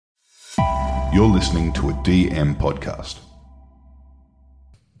You're listening to a DM podcast.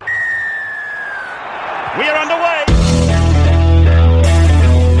 We are underway.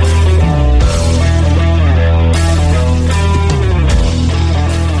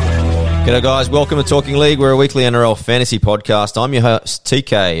 G'day guys, welcome to Talking League. We're a weekly NRL fantasy podcast. I'm your host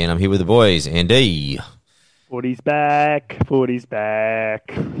TK and I'm here with the boys, Andy. Footy's back.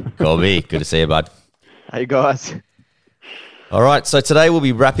 Colby, good to see you, bud. Hey guys. All right, so today we'll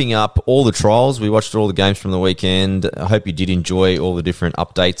be wrapping up all the trials. We watched all the games from the weekend. I hope you did enjoy all the different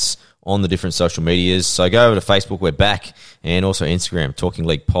updates on the different social medias. So go over to Facebook, we're back, and also Instagram, Talking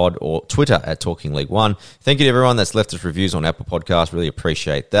League Pod, or Twitter at Talking League 1. Thank you to everyone that's left us reviews on Apple Podcasts. Really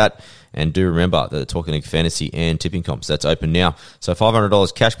appreciate that. And do remember that the Talking League Fantasy and Tipping Comps, that's open now. So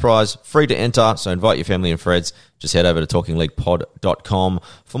 $500 cash prize, free to enter. So invite your family and friends. Just head over to talkingleaguepod.com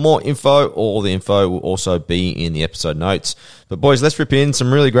for more info. All the info will also be in the episode notes. But boys, let's rip in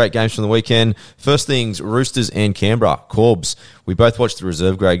some really great games from the weekend. First things, Roosters and Canberra. Corbs, we both watched the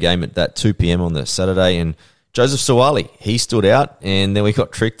reserve grade game at that 2 p.m. on the Saturday, and Joseph Suwali, he stood out, and then we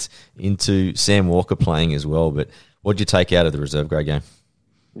got tricked into Sam Walker playing as well. But what did you take out of the reserve grade game?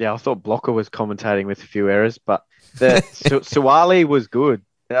 Yeah, I thought Blocker was commentating with a few errors, but Suwali was good.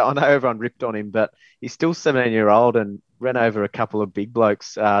 I know everyone ripped on him, but he's still 17-year-old and ran over a couple of big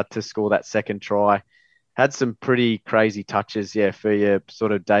blokes to score that second try. Had some pretty crazy touches, for your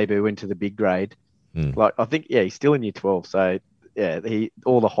sort of debut into the big grade. Like I think, he's still in year 12, so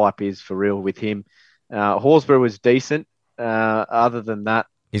all the hype is for real with him. Horsburgh was decent. Other than that,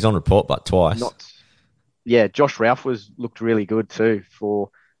 he's on report, but twice. Josh Ralph looked really good too for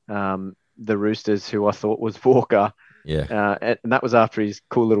the Roosters, who I thought was Walker. Yeah. And that was after his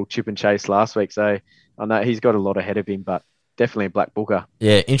cool little chip and chase last week. So I know he's got a lot ahead of him, but definitely a black booker.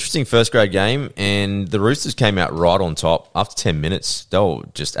 Yeah, interesting first grade game, and the Roosters came out right on top. After 10 minutes, they were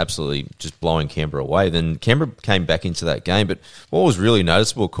just absolutely just blowing Canberra away. Then Canberra came back into that game, but what was really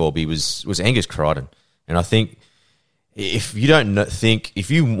noticeable, Corby, was Angus Crichton. And I think if you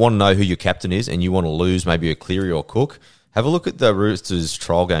if you want to know who your captain is and you want to lose maybe a Cleary or Cook, have a look at the Roosters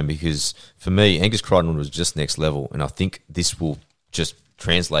trial game, because for me, Angus Crichton was just next level, and I think this will just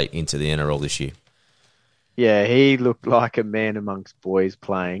translate into the NRL this year. Yeah, he looked like a man amongst boys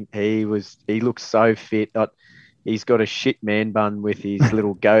playing. He looked so fit. He's got a shit man bun with his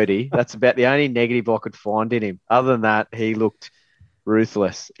little goatee. That's about the only negative I could find in him. Other than that, he looked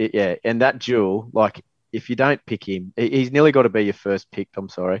ruthless. And that duel, like, if you don't pick him, he's nearly got to be your first pick. I'm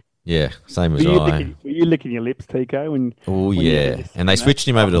sorry. Yeah, same as Were you licking your lips, Tico? Oh, yeah. And they switched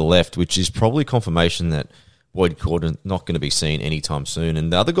him over to the left, which is probably confirmation that Boyd Cordon not going to be seen anytime soon.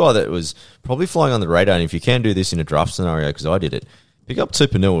 And the other guy that was probably flying on the radar, and if you can do this in a draft scenario, because I did it, pick up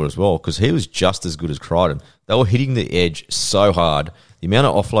Tupanua as well, because he was just as good as Crichton. They were hitting the edge so hard. The amount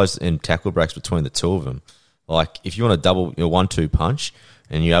of offloads and tackle breaks between the two of them, like if you want to double your 1-2 punch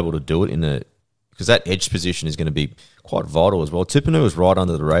and you're able to do it because that edge position is going to be quite vital as well. Tupanua was right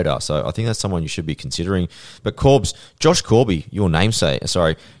under the radar, so I think that's someone you should be considering. But Corbs, Josh Hodgson,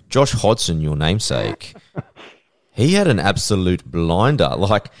 your namesake, he had an absolute blinder.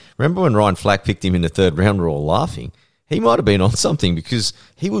 Like, remember when Ryan Flack picked him in the third round, we were all laughing. He might have been on something, because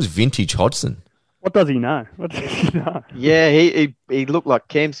he was vintage Hodgson. What does he know? Yeah, he looked like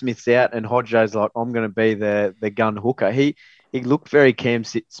Cam Smith's out, and Hodjo's like, I'm going to be the gun hooker. He looked very Cam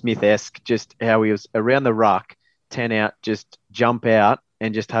Smith-esque, just how he was around the ruck, 10 out, just jump out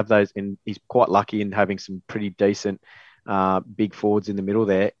and just have those. And he's quite lucky in having some pretty decent big forwards in the middle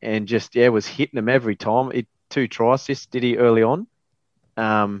there, and just, was hitting them every time. 2 try assists did he early on.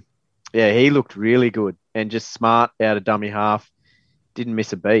 He looked really good and just smart out of dummy half. Didn't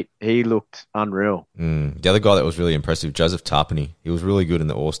miss a beat. He looked unreal. The other guy that was really impressive, Joseph Tarpany. He was really good in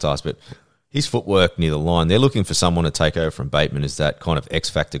the All-Stars, but his footwork near the line, they're looking for someone to take over from Bateman as that kind of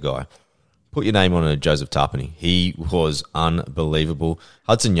X-factor guy. Put your name on a Joseph Tarpany. He was unbelievable.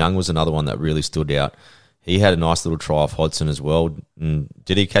 Hudson Young was another one that really stood out. He had a nice little try off Hodgson as well.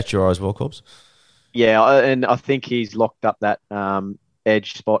 Did he catch your eye as well, Corbs? Yeah, and I think he's locked up that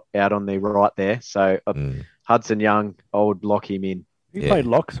edge spot out on the right there. So Hudson Young, I would lock him in. He played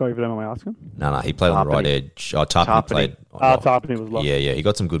lock, sorry if you don't mind me asking. No, he played on the right edge. Tarpany played. Tarpany was lock. Yeah, he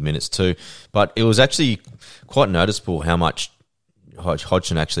got some good minutes too. But it was actually quite noticeable how much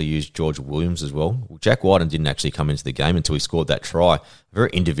Hodgson actually used George Williams as well. Jack Whiten didn't actually come into the game until he scored that try, a very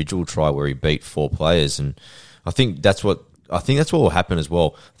individual try where he beat 4 players, and I think that's what will happen as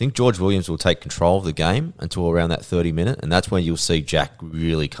well. I think George Williams will take control of the game until around that 30-minute, and that's when you'll see Jack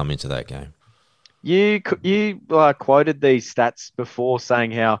really come into that game. You quoted these stats before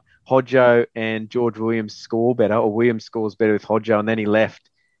saying how Hodjo and George Williams score better, or Williams scores better with Hodjo, and then he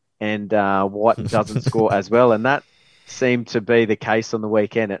left. and White doesn't score as well. And that seemed to be the case on the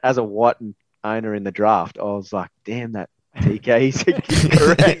weekend. As a White owner in the draft, I was like, damn, that TK, he's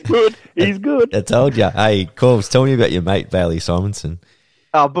correct. Good. He's good. I told you. Hey, Corbs, tell me about your mate, Bailey Simonson.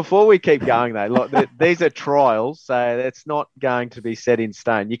 Before we keep going, though, look, these are trials, so it's not going to be set in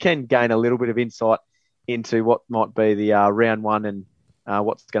stone. You can gain a little bit of insight into what might be the round one and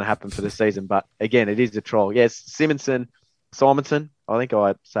what's going to happen for the season. But again, it is a trial. Yes, Simonson, I think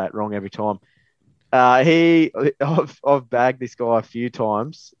I say it wrong every time. I've bagged this guy a few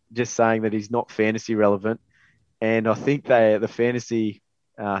times, just saying that he's not fantasy relevant. And I think the fantasy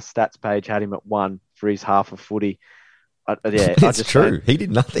stats page had him at 1 for his half of footy. It's true. He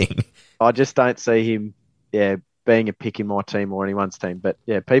did nothing. I just don't see him, being a pick in my team or anyone's team. But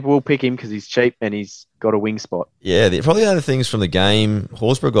people will pick him because he's cheap and he's got a wing spot. Yeah, probably the other things from the game.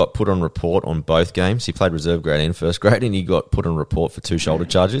 Horsburgh got put on report on both games. He played reserve grade and first grade, and he got put on report for 2 shoulder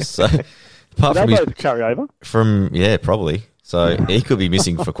charges. So apart Did from they his both carry over? probably. So he could be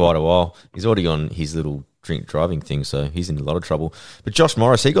missing for quite a while. He's already on his little drink driving thing, so he's in a lot of trouble. But Josh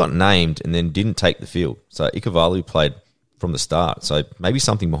Morris, he got named and then didn't take the field. So Ikavalu played from the start. So maybe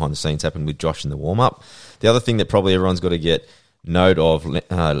something behind the scenes happened with Josh in the warm-up. The other thing that probably everyone's got to get note of,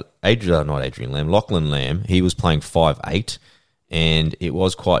 Lachlan Lamb, he was playing 5'8", and it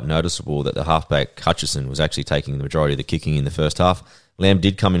was quite noticeable that the halfback Hutchison was actually taking the majority of the kicking in the first half. Lamb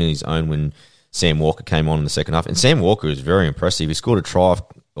did come in his own when Sam Walker came on in the second half, and Sam Walker is very impressive. He scored a try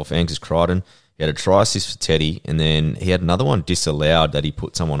off Angus Crichton. He had a try assist for Teddy, and then he had another one disallowed that he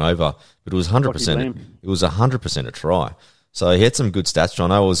put someone over, but it was 100%. It was 100% a try. So he had some good stats.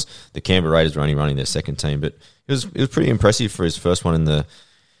 John, I know the Canberra Raiders were only running their second team, but it was pretty impressive for his first one in the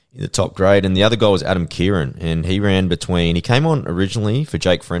top grade. And the other guy was Adam Kieran, and he ran between. He came on originally for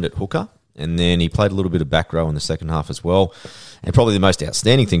Jake Friend at hooker, and then he played a little bit of back row in the second half as well. And probably the most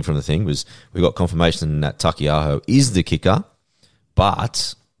outstanding thing from the thing was we got confirmation that Takiaho is the kicker,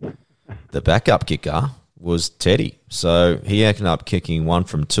 but the backup kicker was Teddy. So he ended up kicking 1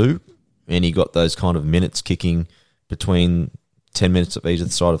 from 2, and he got those kind of minutes kicking between 10 minutes of either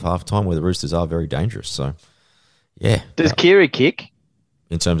side of halftime, where the Roosters are very dangerous. So, yeah. Does Kiri kick?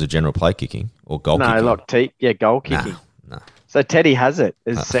 In terms of general play kicking or goal kicking? No, like goal kicking. No. So Teddy has it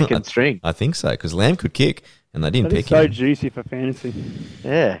as second string. I think so, because Lamb could kick, and they didn't pick so him. juicy for fantasy.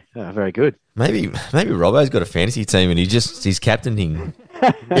 Yeah, very good. Maybe Robbo's got a fantasy team, and he's captaining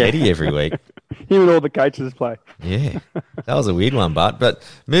Teddy every week. Him and all the coaches play. Yeah, that was a weird one, but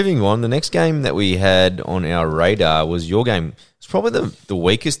moving on, the next game that we had on our radar was your game. It's probably the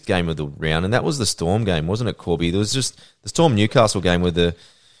weakest game of the round, and that was the Storm game, wasn't it, Corby? There was just the Storm-Newcastle game where the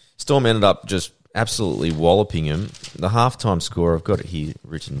Storm ended up just absolutely walloping him. The halftime score, I've got it here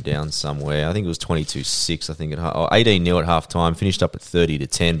written down somewhere. I think it was 22-6, I think, or 18-0 at halftime, finished up at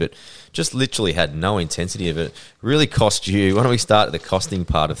 30-10, but just literally had no intensity of it. Really cost you. Why don't we start at the costing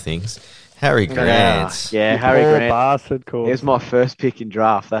part of things? Harry Grant. Yeah, Harry Grant. Bastard, cool. Here's my first pick in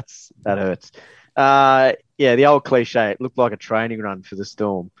draft. That hurts. The old cliche. It looked like a training run for the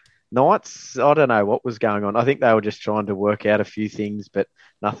Storm. Knights, I don't know what was going on. I think they were just trying to work out a few things, but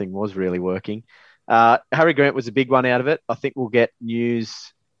nothing was really working. Harry Grant was a big one out of it. I think we'll get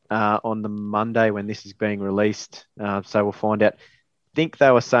news on the Monday when this is being released. So we'll find out. I think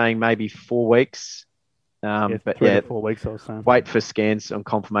they were saying maybe 4 weeks. 3 to 4 weeks, I was saying. Wait for scans on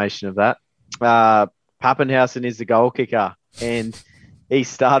confirmation of that. Pappenhausen is the goal kicker, and he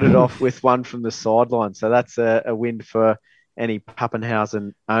started off with one from the sideline. So that's a win for any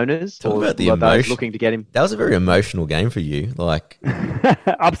Pappenhausen owners. Talk about the those emotion. looking to get him. That was a very emotional game for you. Like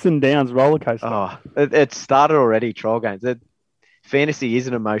Ups and downs, roller coaster. Oh, it started already, trial games. Fantasy is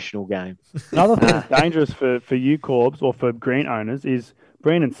an emotional game. Another thing that's dangerous for you, Corbs, or for Grant owners is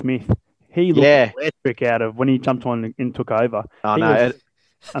Brandon Smith. He looked electric out of when he jumped on and took over. Oh, he was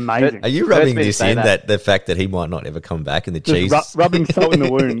amazing. Are you rubbing this in that the fact that he might not ever come back in the cheese? Rubbing salt in the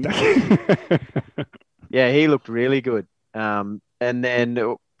wound. Yeah, he looked really good. And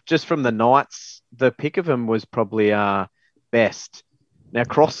then just from the Knights, the pick of him was probably Best. Now,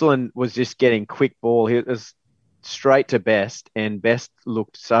 Crossland was just getting quick ball. He was straight to Best, and Best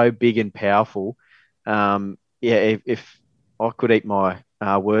looked so big and powerful. If I could eat my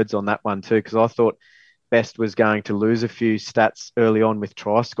words on that one too, because I thought Best was going to lose a few stats early on with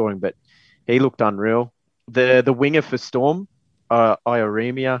try scoring, but he looked unreal. The winger for Storm,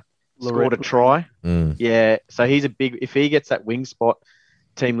 Ioremia, scored a try. Yeah, so he's a big. If he gets that wing spot,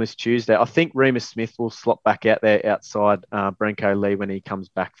 team list Tuesday, I think Remus Smith will slot back out there outside Branko Lee when he comes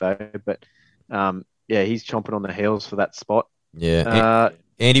back though. But he's chomping on the heels for that spot. Yeah,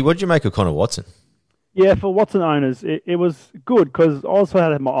 Andy, what did you make of Connor Watson? Yeah, for Watson owners, it was good because I also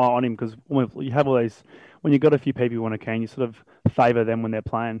had my eye on him because you have all these, when you got a few people you want to can, you sort of favour them when they're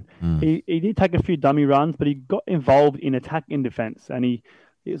playing. He did take a few dummy runs, but he got involved in attack and defence, and he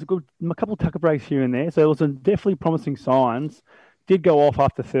was a couple of tackle breaks here and there. So it was some definitely promising signs. Did go off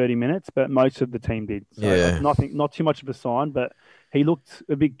after 30 minutes, but most of the team did. So Yeah. not too much of a sign, but he looked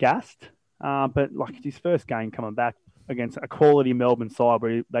a bit gassed. But like his first game coming back against a quality Melbourne side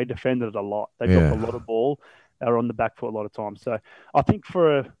where they defended it a lot. They dropped a lot of ball. They were on the back foot a lot of times. So I think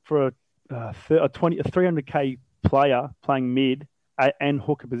for a 300k player playing mid and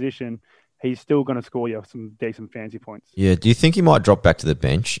hooker position, he's still going to score you some decent fancy points. Yeah, do you think he might drop back to the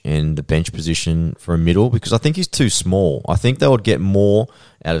bench and the bench position for a middle? Because I think he's too small. I think they would get more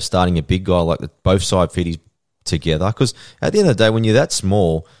out of starting a big guy like both side feet together. Because at the end of the day, when you're that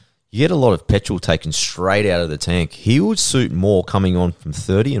small, you get a lot of petrol taken straight out of the tank. He would suit more coming on from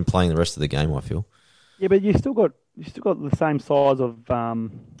 30 and playing the rest of the game, I feel. Yeah, but you still got the same size of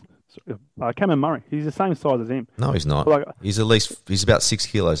Cameron Murray. He's the same size as him. No, he's not. Like, He's about 6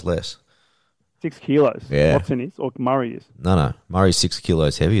 kilos less. 6 kilos. Yeah. Watson is, or Murray is. No. Murray's 6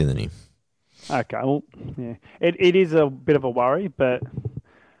 kilos heavier than him. Okay, well, yeah. It is a bit of a worry, but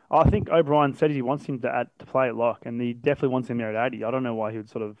I think O'Brien said he wants him to play at lock, and he definitely wants him there at 80. I don't know why he would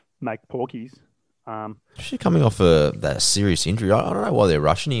sort of make porkies. Actually, coming off that serious injury, I don't know why they're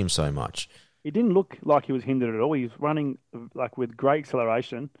rushing him so much. He didn't look like he was hindered at all. He was running like with great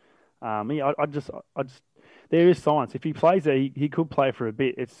acceleration. I just there is science. If he plays there, he could play for a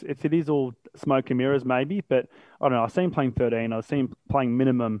bit. It is all smoke and mirrors maybe, but I don't know. I've seen him playing 13. I've seen him playing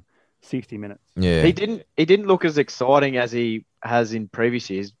minimum 60 minutes. Yeah, He didn't look as exciting as he has in previous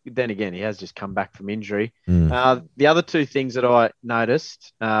years. Then again, he has just come back from injury. The other two things that I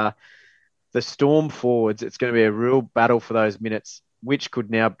noticed, the Storm forwards, it's going to be a real battle for those minutes, which could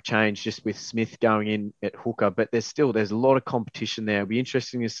now change just with Smith going in at hooker. But there's a lot of competition there. It'll be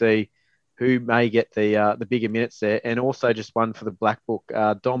interesting to see who may get the bigger minutes there. And also just one for the Black Book,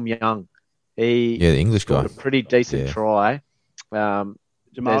 Dom Young. The English guy. A pretty decent try.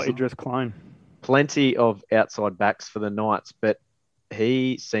 Jamal Idris Clone. Plenty of outside backs for the Knights, but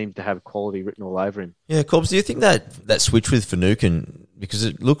he seemed to have quality written all over him. Yeah, Cobbs, do you think that switch with Finucane, because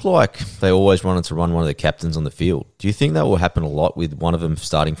it looked like they always wanted to run one of the captains on the field, do you think that will happen a lot with one of them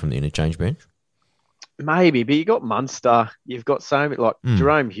starting from the interchange bench? Maybe, but you got Munster. You've got so many, like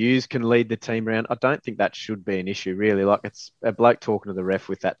Jerome Hughes can lead the team around. I don't think that should be an issue, really. Like, it's a bloke talking to the ref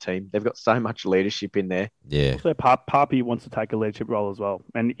with that team. They've got so much leadership in there. Yeah. Also, Papi wants to take a leadership role as well,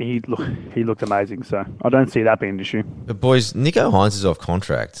 and he looked amazing. So I don't see that being an issue. But boys, Nico Hines is off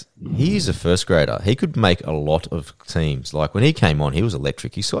contract. He's a first grader. He could make a lot of teams. Like when he came on, he was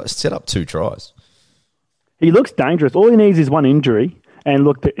electric. He set up 2 tries. He looks dangerous. All he needs is one injury. And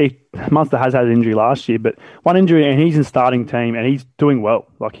look, Munster has had an injury last year, but one injury and he's in starting team and he's doing well.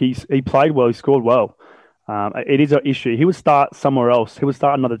 Like he played well, he scored well. It is an issue. He would start somewhere else. He would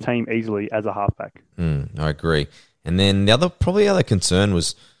start another team easily as a halfback. I agree. And then the other concern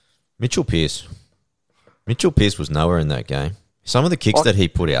was Mitchell Pearce. Mitchell Pearce was nowhere in that game. Some of the kicks that he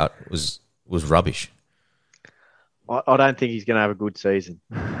put out was rubbish. I don't think he's going to have a good season.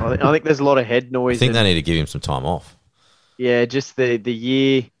 I think there's a lot of head noise. I think they need to give him some time off. Yeah, just the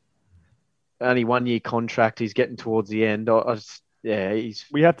year, only 1 year contract. He's getting towards the end.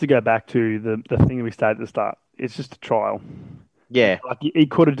 We have to go back to the thing we started at the start. It's just a trial. Yeah. Like he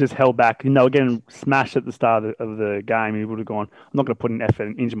could have just held back. Getting smashed at the start of the game, he would have gone, I'm not going to put an effort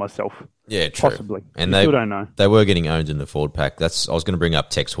and injure myself. Yeah, true. Possibly. And still don't know. They were getting owned in the forward pack. I was going to bring up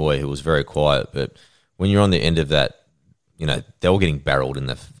Tex Hoy, who was very quiet, but when you're on the end of that, they were getting barreled in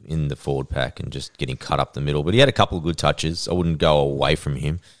the forward pack and just getting cut up the middle. But he had a couple of good touches. I wouldn't go away from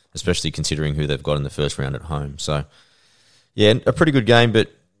him, especially considering who they've got in the first round at home. So, yeah, a pretty good game.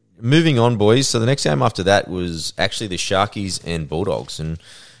 But moving on, boys. So the next game after that was actually the Sharkies and Bulldogs. And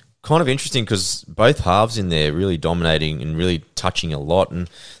kind of interesting because both halves in there really dominating and really touching a lot. And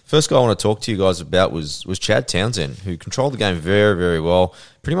first guy I want to talk to you guys about was Chad Townsend, who controlled the game very, very well.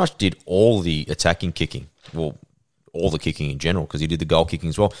 Pretty much did all the attacking kicking. Well, all the kicking in general, because he did the goal kicking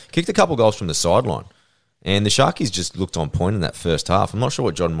as well. Kicked a couple of goals from the sideline. And the Sharkies just looked on point in that first half. I'm not sure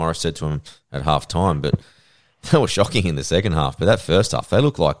what John Morris said to him at half time, but they were shocking in the second half. But that first half, they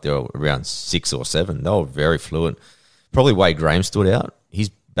looked like they were around 6 or 7. They were very fluent. Probably Wade Graham stood out. He's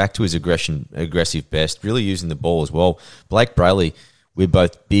back to his aggressive best, really using the ball as well. Blake Brayley, we're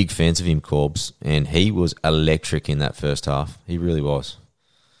both big fans of him, Corbs, and he was electric in that first half. He really was.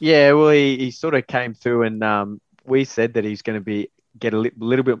 Yeah, well, he sort of came through and we said that he's going to get a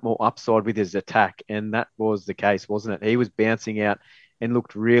little bit more upside with his attack, and that was the case, wasn't it? He was bouncing out and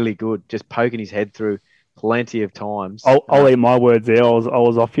looked really good, just poking his head through plenty of times. I'll eat my words there. I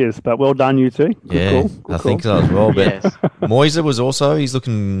was off yes, but well done, you two. Good call. Good I think call. so as well. But Yes. Moiser was also, he's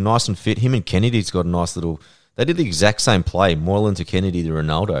looking nice and fit. Him and Kennedy's got a nice little, they did the exact same play, Moylan to Kennedy to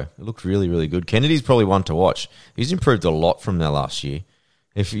Ronaldo. It looked really, really good. Kennedy's probably one to watch. He's improved a lot from that last year.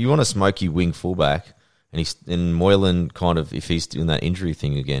 If you want a smoky wing fullback, and Moylan kind of, if he's doing that injury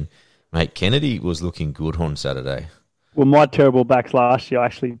thing again, mate, Kennedy was looking good on Saturday. Well, my terrible backs last year, I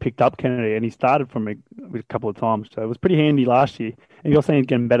actually picked up Kennedy, and he started from me a couple of times, so it was pretty handy last year. And you're saying he's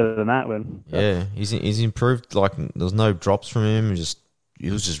getting better than that, then? Yeah, he's improved. Like, there's no drops from him. He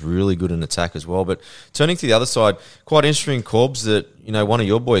was just really good in attack as well. But turning to the other side, quite interesting, Corbs, that, one of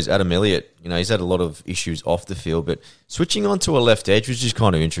your boys, Adam Elliott, he's had a lot of issues off the field, but switching onto a left edge was just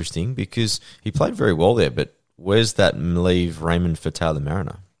kind of interesting because he played very well there. But where's that leave Raymond for Taylor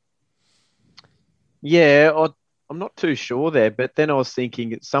Mariner? Yeah, I'm not too sure there, but then I was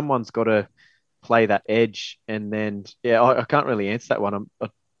thinking someone's got to play that edge, and then I can't really answer that one.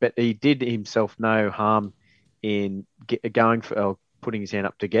 But he did himself no harm in going for putting his hand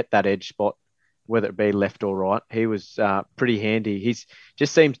up to get that edge spot, whether it be left or right. He was pretty handy. He's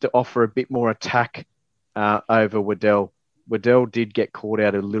just seems to offer a bit more attack over Waddell. Waddell did get caught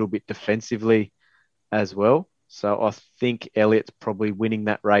out a little bit defensively as well, so I think Elliott's probably winning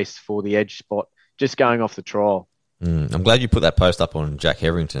that race for the edge spot, just going off the trial. I'm glad you put that post up on Jack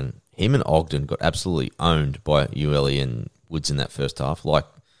Hetherington. Him and Ogden got absolutely owned by Ueli and Woods in that first half. Like,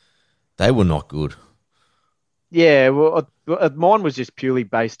 they were not good. Yeah, well, mine was just purely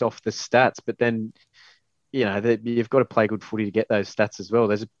based off the stats, but then, you've got to play good footy to get those stats as well.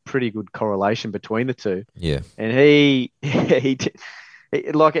 There's a pretty good correlation between the two. Yeah. And he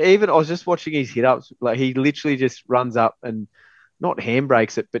like, even I was just watching his hit ups, like he literally just runs up and not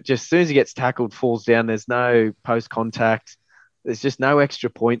handbrakes it, but just as soon as he gets tackled, falls down. There's no post contact. There's just no extra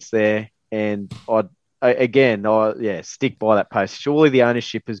points there. And stick by that post. Surely the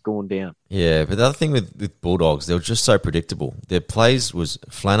ownership has gone down. Yeah, but the other thing with Bulldogs, they were just so predictable. Their plays was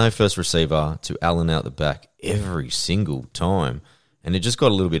Flano first receiver to Allen out the back every single time. And it just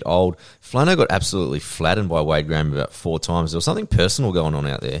got a little bit old. Flano got absolutely flattened by Wade Graham about 4 times. There was something personal going on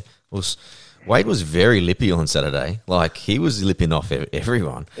out there. Wade was very lippy on Saturday. Like, he was lipping off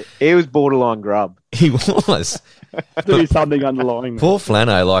everyone. He was borderline grub. He was. There's something underlying. Poor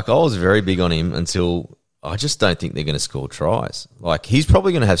Flano, I was very big on him until I just don't think they're going to score tries. Like, he's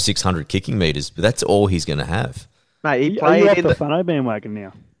probably going to have 600 kicking metres, but that's all he's going to have. Mate, he Are you played off the Flano bandwagon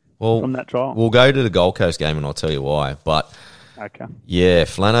now? Well, from that trial? We'll go to the Gold Coast game and I'll tell you why. But, okay. Yeah,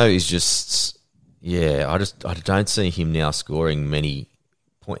 Flano is just... Yeah, I don't see him now scoring many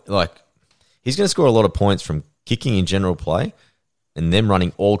points. Like, he's going to score a lot of points from kicking in general play and them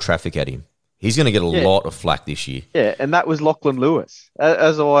running all traffic at him. He's going to get a lot of flack this year. Yeah, and that was Lachlan Lewis,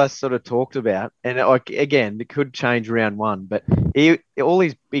 as I sort of talked about. And again, it could change round one, but all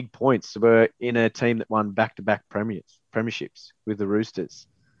these big points were in a team that won back-to-back premierships with the Roosters.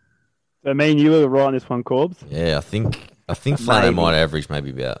 I mean, you were right on this one, Corbs. Yeah, I think Flano might average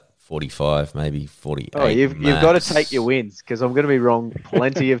maybe about 45, maybe 48. Oh, you've got to take your wins because I'm going to be wrong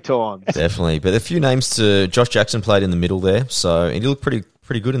plenty of times. Definitely. But a few names to... Josh Jackson played in the middle there, so he looked pretty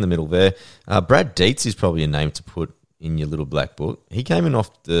good in the middle there. Brad Dietz is probably a name to put in your little black book. He came in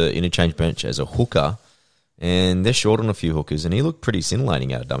off the interchange bench as a hooker, and they're short on a few hookers, and he looked pretty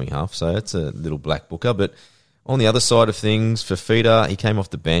scintillating out of dummy half, so that's a little black booker. But on the other side of things, for Feeder, he came off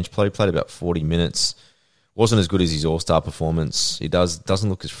the bench, played about 40 minutes. Wasn't as good as his all-star performance. He doesn't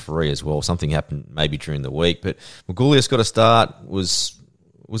look as free as well. Something happened maybe during the week. But Magoulias got a start, was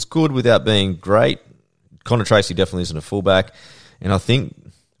good without being great. Connor Tracy definitely isn't a fullback. And I think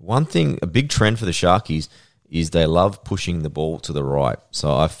a big trend for the Sharkies is they love pushing the ball to the right.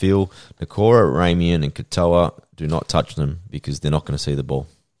 So I feel Nakora, Ramian and Katoa, do not touch them because they're not going to see the ball.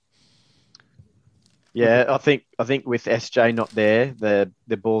 Yeah, I think with SJ not there,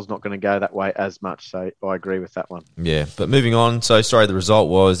 the ball's not going to go that way as much. So I agree with that one. Yeah, but moving on. So, the result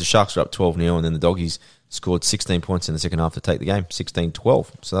was the Sharks were up 12-0 and then the Doggies scored 16 points in the second half to take the game, 16-12.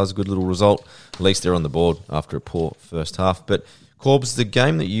 So that was a good little result. At least they're on the board after a poor first half. But, Corbs, the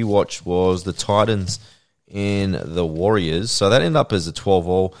game that you watched was the Titans and the Warriors. So that ended up as a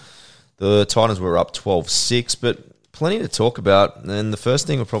 12-all. The Titans were up 12-6, but plenty to talk about. And the first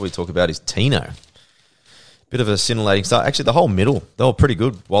thing we'll probably talk about is Tino. Bit of a scintillating start. Actually, the whole middle, they were pretty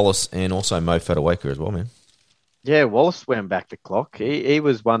good. Wallace and also Mo Fatawaker as well, man. Yeah, Wallace went back the clock. He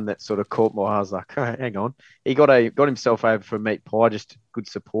was one that sort of caught my eye. I was like, oh, hang on. He got himself over for a meat pie, just good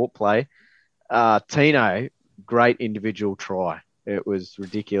support play. Tino, great individual try. It was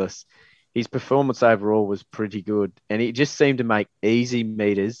ridiculous. his performance overall was pretty good, and he just seemed to make easy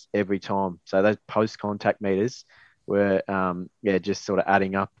meters every time. So those post-contact meters were, just sort of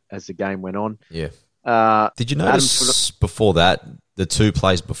adding up as the game went on. Yeah. Did you notice before that, the 2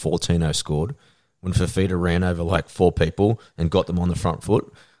 plays before Tino scored, when Fafita ran over like 4 people and got them on the front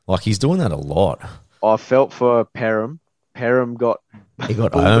foot? Like, he's doing that a lot. I felt for Perham. Perham got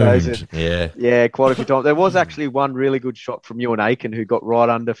owned. Yeah, quite a few times. There was actually one really good shot from Ewan Aiken, who got right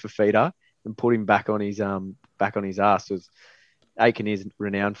under Fafita and put him back on his ass. Aiken is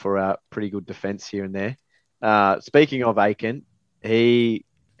renowned for a pretty good defence here and there. Speaking of Aiken, he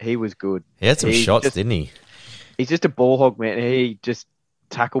was good. He had some shots, didn't he? He's just a ball hog, man. He just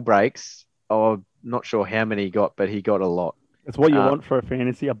tackle breaks. I'm not sure how many he got, but he got a lot. It's what you want for a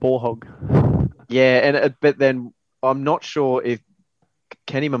fantasy, a ball hog. Yeah, but then I'm not sure if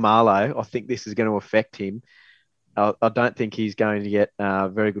Kenny Mamalo, I think this is going to affect him. I don't think he's going to get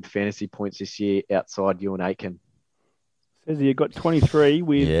very good fantasy points this year outside Ewan Aiken. Says he got 23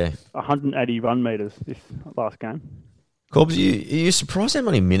 with 180 run meters this last game. Corbs, you surprised how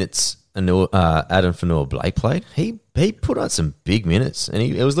many minutes Adam Fanua-Blake played? He put out some big minutes, and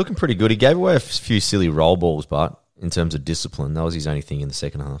it was looking pretty good. He gave away a few silly roll balls, but in terms of discipline, that was his only thing in the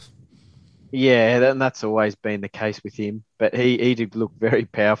second half. Yeah, and that's always been the case with him. But he did look very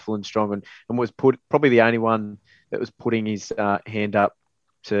powerful and strong, and was probably the only one that was putting his hand up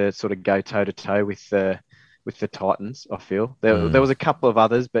to sort of go toe-to-toe with the Titans, I feel. There was a couple of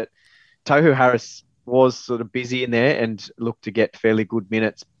others, but Tohu Harris was sort of busy in there and looked to get fairly good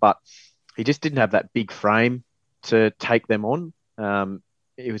minutes, but he just didn't have that big frame to take them on.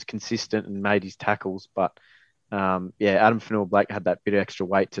 He was consistent and made his tackles, but Adam Fanua-Blake had that bit of extra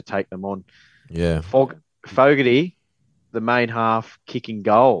weight to take them on. Yeah. Fogarty, the main half, kicking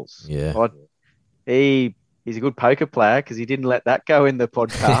goals. Yeah. He's a good poker player because he didn't let that go in the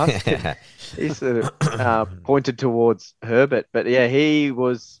podcast. He sort of pointed towards Herbert, but yeah, he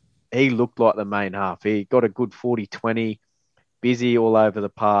looked like the main half. He got a good 40-20, busy all over the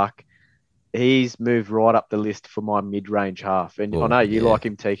park. He's moved right up the list for my mid-range half. And I know you like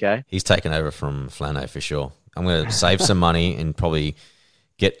him, TK. He's taken over from Flano for sure. I'm going to save some money and probably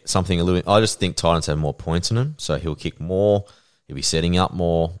get something a little... I just think Titans have more points in him, so he'll kick more. He'll be setting up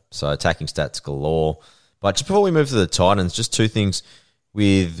more. So attacking stats galore. But just before we move to the Titans, just 2 things.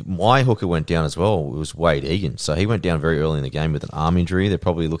 With my hooker went down as well, it was Wade Egan. So he went down very early in the game with an arm injury. They're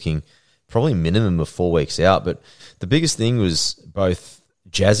probably looking minimum of 4 weeks out. But the biggest thing was both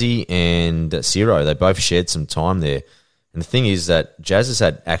Jazzy and Ciro. They both shared some time there. And the thing is that Jazz has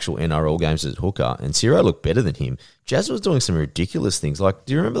had actual NRL games as hooker, and Ciro looked better than him. Jazz was doing some ridiculous things. Like,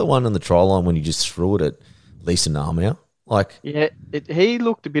 do you remember the one on the try line when he just threw it at Lisa Namia? He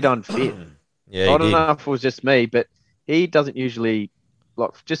looked a bit unfit. I don't know if it was just me, but he doesn't usually,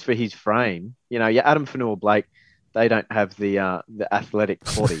 like, just for his frame, Adam Fanua-Blake, they don't have the athletic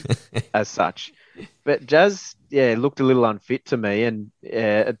body as such. But Jazz, looked a little unfit to me, and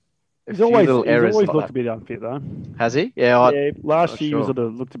he's always looked a bit unfit, though. Has he? Last year he sort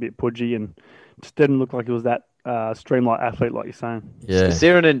of looked a bit pudgy and just didn't look like he was that streamlined athlete, like you're saying. Yeah,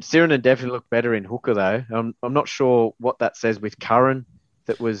 Sirenan definitely looked better in hooker, though. I'm not sure what that says with Curran.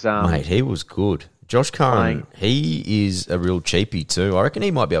 That was mate, he was good. Josh Curran, he is a real cheapie too. I reckon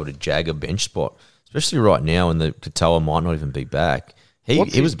he might be able to jag a bench spot, especially right now when the Katoa might not even be back. He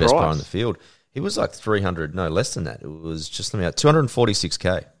was the best player on the field. He was like 300, no, less than that. It was just about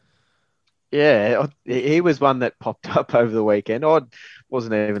 246K. Yeah, he was one that popped up over the weekend. I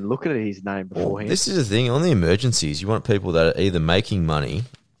wasn't even looking at his name beforehand. This is the thing. On the emergencies, you want people that are either making money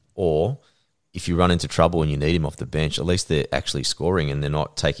or if you run into trouble and you need him off the bench, at least they're actually scoring and they're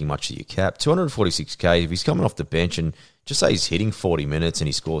not taking much of your cap. 246K, if he's coming off the bench and just say he's hitting 40 minutes and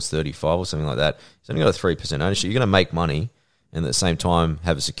he scores 35 or something like that, he's only got a 3% ownership. You're going to make money and at the same time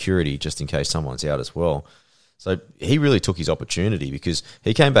have a security just in case someone's out as well. So he really took his opportunity because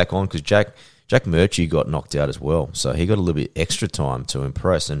he came back on because Jack Murchie got knocked out as well. So he got a little bit extra time to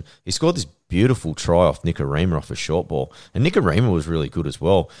impress. And he scored this beautiful try off Nikorima off a short ball. And Nikorima was really good as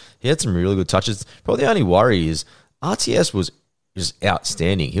well. He had some really good touches. Probably the only worry is RTS was just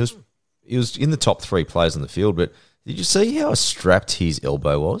outstanding. He was in the top 3 players on the field. But did you see how strapped his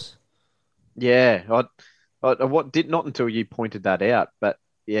elbow was? Yeah. I did not until you pointed that out. But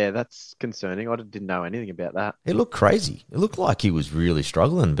yeah, that's concerning. I didn't know anything about that. It looked crazy. It looked like he was really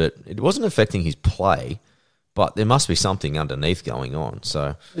struggling, but it wasn't affecting his play. But there must be something underneath going on.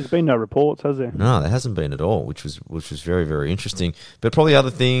 So there's been no reports, has there? No, there hasn't been at all, which was very, very interesting. But probably the other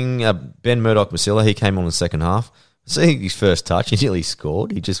thing, Ben Murdoch-Masila, he came on in the second half. Seeing his first touch, he nearly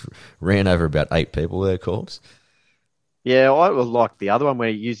scored. He just ran over about 8 people there, Corbs. Yeah, I like the other one where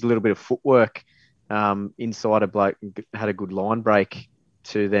he used a little bit of footwork inside a bloke and had a good line break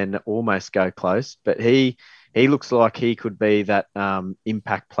to then almost go close. But he looks like he could be that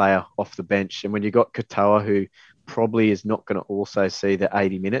impact player off the bench. And when you got Katoa, who probably is not going to also see the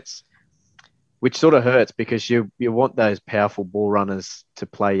 80 minutes, which sort of hurts because you want those powerful ball runners to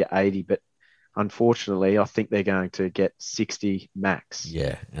play your 80, but unfortunately, I think they're going to get 60 max.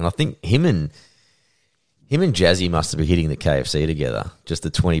 Yeah, and I think him and Jazzy must have been hitting the KFC together, just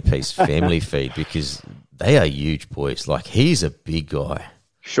the 20-piece family feed, because they are huge boys. Like, he's a big guy.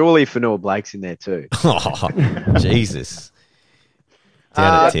 Surely Fanua Blake's in there too. Oh, Jesus.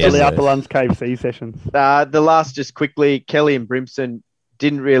 Down at Early Townsend. upper lunch KFC sessions. The last, just quickly, Kelly and Brimson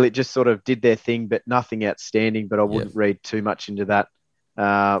didn't really, just sort of did their thing, but nothing outstanding. But I wouldn't read too much into that.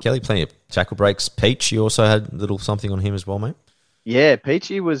 Kelly plenty of tackle breaks. Peach, you also had a little something on him as well, mate? Yeah,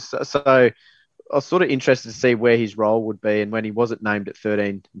 Peachy was, so I was sort of interested to see where his role would be. And when he wasn't named at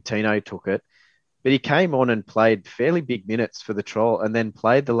 13, Tino took it. But he came on and played fairly big minutes for the trial and then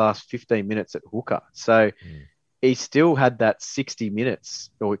played the last 15 minutes at hooker. So he still had that 60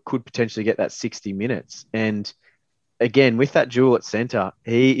 minutes, or could potentially get that 60 minutes. And again, with that duel at centre,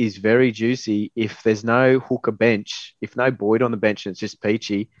 he is very juicy. If there's no hooker bench, if no Boyd on the bench and it's just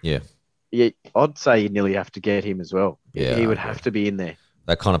Peachy, I'd say you nearly have to get him as well. Yeah, he would have to be in there.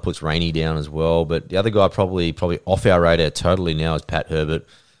 That kind of puts Rainey down as well. But the other guy probably off our radar totally now is Pat Herbert,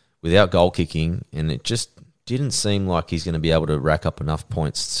 without goal kicking, and it just didn't seem like he's going to be able to rack up enough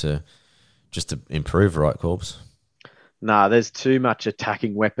points to improve, right, Corbs? Nah, there's too much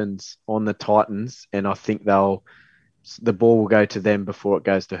attacking weapons on the Titans, and I think the ball will go to them before it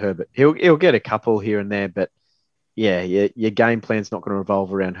goes to Herbert. He'll get a couple here and there, but yeah, your game plan's not going to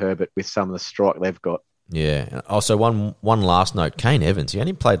revolve around Herbert with some of the strike they've got. Yeah. Also, one last note, Kane Evans, he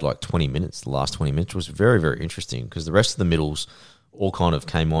only played like 20 minutes, the last 20 minutes, was very, very interesting because the rest of the middles all kind of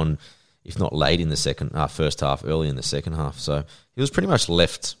came on, if not late in the first half, early in the second half. So he was pretty much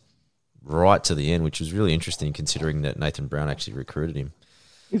left right to the end, which was really interesting considering that Nathan Brown actually recruited him.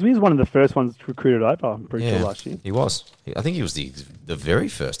 He was one of the first ones recruited over, I'm pretty sure, last year. He was. I think he was the very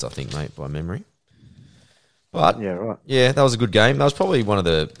first, I think, mate, by memory. But, yeah, right. Yeah, that was a good game. That was probably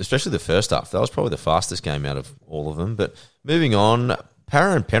especially the first half, that was probably the fastest game out of all of them. But moving on,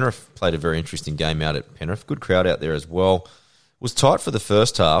 Para and Penrith played a very interesting game out at Penrith. Good crowd out there as well. Was tight for the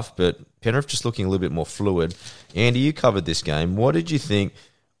first half, but Penrith just looking a little bit more fluid. Andy, you covered this game. What did you think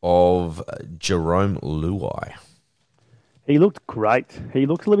of Jerome Luai? He looked great. He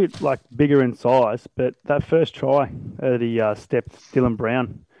looked a little bit like bigger in size, but that first try that he stepped Dylan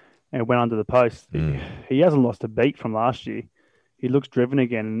Brown and went under the post, he hasn't lost a beat from last year. He looks driven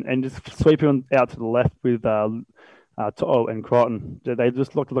again, and just sweeping out to the left with To'o and Crichton. They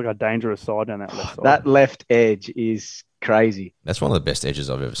just looked like a dangerous side down that left side. That left edge is crazy. That's one of the best edges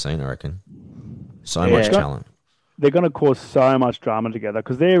I've ever seen, I reckon. So much talent. They're going to cause so much drama together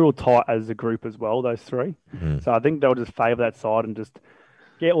because they're all tight as a group as well, those three. So I think they'll just favour that side and just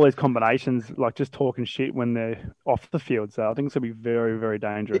get all these combinations, like just talking shit when they're off the field. So I think it's going to be very, very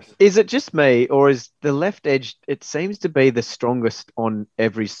dangerous. Is it just me, or is the left edge, it seems to be the strongest on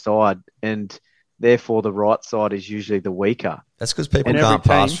every side, and therefore the right side is usually the weaker? That's because people can't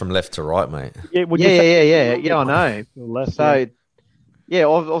pass from left to right, mate. Yeah, I know. Left, so, I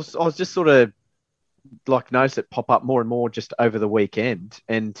was just sort of like noticed it pop up more and more just over the weekend.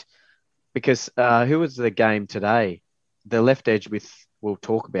 And because who was the game today? The left edge we'll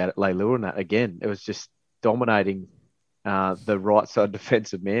talk about it, Leilua and that again. It was just dominating the right side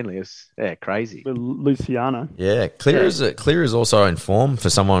defence of Manly. It was crazy. Luciano. Yeah, Clear is also in form for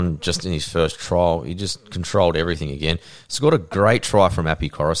someone just in his first trial. He just controlled everything again. Scored a great try from Appy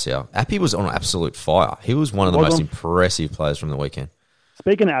Coruscant. Appy was on absolute fire. He was one of the most impressive players from the weekend.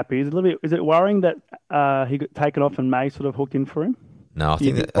 Speaking of Appy, is it worrying that he got taken off and May sort of hooked in for him? No, I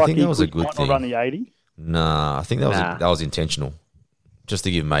think that was a good thing. Run the 80? No, I think that was intentional, just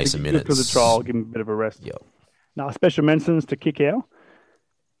to give May some minutes. For the trial, give him a bit of a rest. Yep. Now, special mentions to Kikau.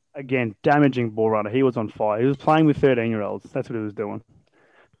 Again, damaging ball runner. He was on fire. He was playing with 13-year-olds. That's what he was doing.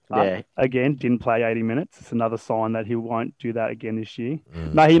 Again, didn't play 80 minutes. It's another sign that he won't do that again this year.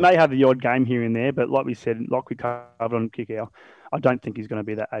 No, he may have the odd game here and there, but like we covered on Kikau, I don't think he's going to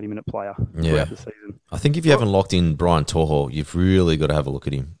be that 80-minute player throughout the season. I think if you haven't locked in Brian Toho, you've really got to have a look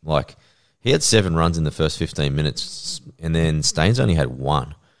at him. Like, he had 7 runs in the first 15 minutes, and then Staines only had 1.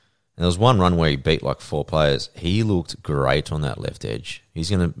 And there was one run where he beat like 4 players. He looked great on that left edge. He's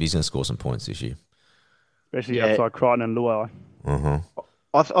gonna score some points this year, especially outside Crichton and Luai.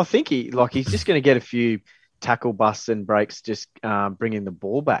 I think he's just going to get a few tackle busts and breaks, just bringing the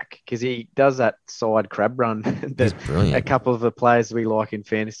ball back, because he does that side crab run that brilliant. a couple of the players we like in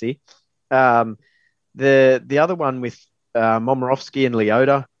fantasy. The other one with Momorowski and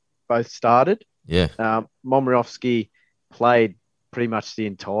Leota both started. Yeah. Momorowski played pretty much the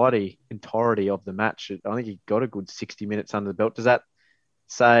entirety of the match. I think he got a good 60 minutes under the belt. Does that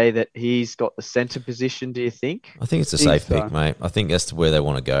say that he's got the centre position, do you think? I think it's a safe pick, mate. I think that's where they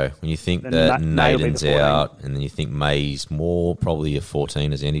want to go. When you think Then that May will be Naden's the 14. out, and then you think May's more probably a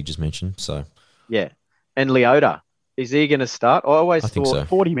 14, as Andy just mentioned. So Yeah. And Leota, is he going to start? I think thought so.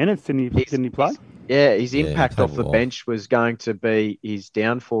 40 minutes, didn't he play? his Yeah, impact he off played the well. bench was going to be his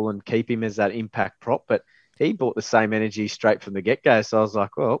downfall and keep him as that impact prop, but he brought the same energy straight from the get-go. So I was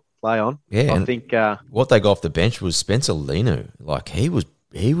like, well, play on. Yeah, I and think what they got off the bench was Spencer Lenu. Like, he was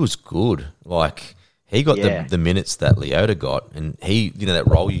good. Like, he got Yeah. the minutes that Leota got, and he, that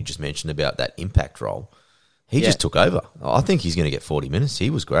role you just mentioned about that impact role, he just took over. I think he's going to get 40 minutes. He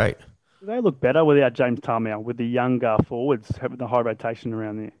was great. They look better without James Tarmow, with the younger forwards having the high rotation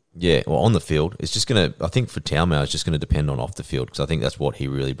around there. Yeah, well, on the field, it's just going to, I think for Taumau, it's just going to depend on off the field, because I think that's what he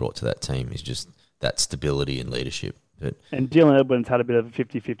really brought to that team, is just that stability and leadership. But And Dylan Edwards had a bit of a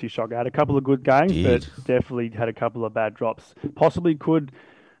 50-50 shock. Had a couple of good games, Did. but definitely had a couple of bad drops. Possibly could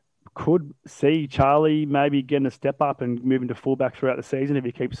see Charlie maybe getting a step up and moving to fullback throughout the season if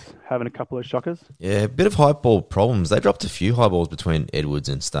he keeps having a couple of shockers. yeah, a bit of high ball problems. They dropped a few high balls between Edwards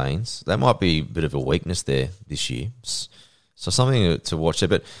and Staines. That might be a bit of a weakness there this year. So something to watch there.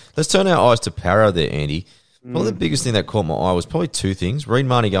 But let's turn our eyes to Para there, Andy. Probably the biggest thing that caught my eye was probably two things. Reid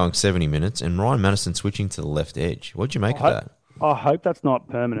Marnie going 70 minutes and Ryan Madison switching to the left edge. What did you make of that? I hope that's not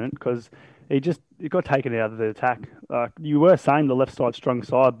permanent, because he got taken out of the attack. You were saying the left side strong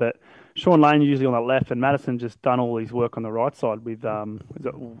side, but Sean Lane usually on the left, and Madison just done all his work on the right side with is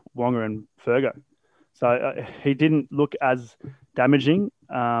it Wonga and Fergo. So he didn't look as damaging.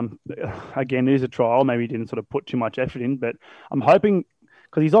 Again, it is a trial. Maybe he didn't sort of put too much effort in, but I'm hoping,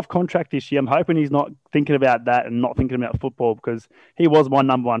 because he's off contract this year, I'm hoping he's not thinking about that and not thinking about football, because he was my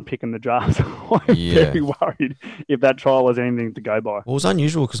number one pick in the draft. So I'm very worried if that trial was anything to go by. Well, it was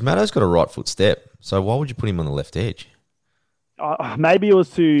unusual because Maddo's got a right foot step. So why would you put him on the left edge? Maybe it was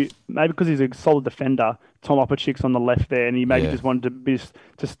because he's a solid defender. Tom Opachik's on the left there, and he maybe just wanted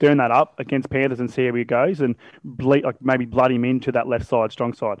to stir that up against Panthers and see how he goes, and maybe blood him into that left side,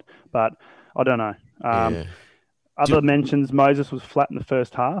 strong side. But I don't know. Other mentions, Moses was flat in the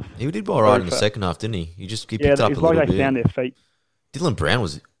first half. He did all right in the second half, didn't he? He picked up a it's little like bit. they found their feet. Dylan Brown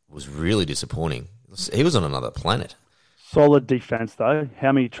was really disappointing. He was on another planet. Solid defense, though.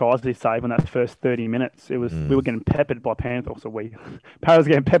 How many tries did he save in that first 30 minutes? It was we were getting peppered by Panthers. Para was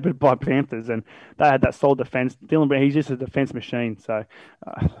getting peppered by Panthers, and they had that solid defense. Dylan Brown, he's just a defense machine. So,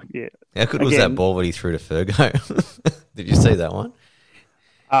 yeah. How good was that ball that he threw to Fergo? Did you see that one?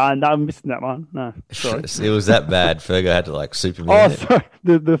 No, I'm missing that one. No, sorry. It was that bad. Fergo had to Superman. Oh,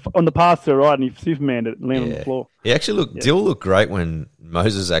 sorry. On the pass to the right, and he Supermaned it and landed on the floor. He actually Dill looked great when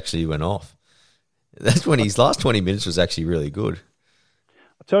Moses actually went off. That's when his last 20 minutes was actually really good.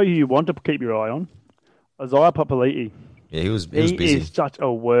 I'll tell you, want to keep your eye on Isaiah Papali'i. Yeah, he was busy. He is such a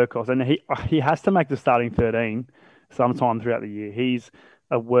workhorse, and he has to make the starting 13 sometime throughout the year. He's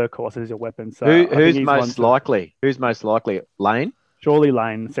a workhorse. He's a weapon. So who's most likely? Who's most likely? Lane? Surely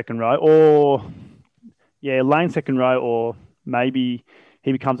Lane second row, Lane second row, or maybe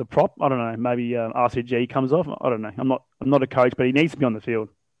he becomes a prop. I don't know. Maybe RCG comes off. I don't know. I'm not a coach, but he needs to be on the field.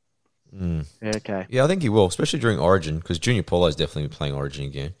 Okay. Yeah, I think he will, especially during Origin, because Junior Paulo's definitely playing Origin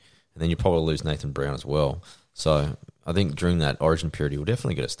again, and then you probably lose Nathan Brown as well. So I think during that Origin period, he will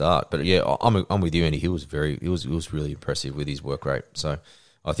definitely get a start. But yeah, I'm with you, Andy. He was really impressive with his work rate. So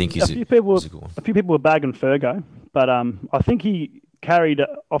I think he's a good one. A few people were bagging Fergo, but I think he carried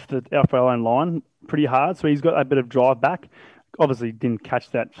off the own line pretty hard, so he's got a bit of drive back. Obviously, didn't catch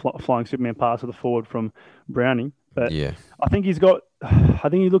that flying Superman pass to the forward from Brownie, but I think he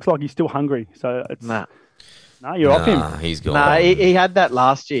looks like he's still hungry. So it's you're off him. He's gone. He had that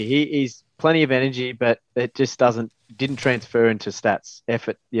last year. He's plenty of energy, but it just didn't transfer into stats.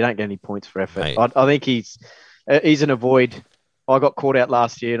 Effort, you don't get any points for effort. Mate. I think he's an avoid. I got caught out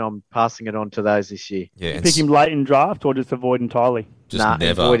last year, and I'm passing it on to those this year. Yeah, pick him late in draft or just avoid entirely?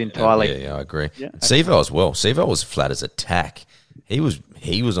 Never avoid entirely. Yeah, I agree. Yeah. Sevo as well. Sevo was flat as a tack. He was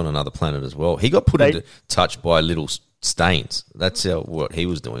on another planet as well. He got put into touch by little Staines. That's what he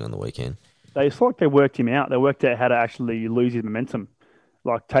was doing on the weekend. It's like they worked him out. They worked out how to actually lose his momentum,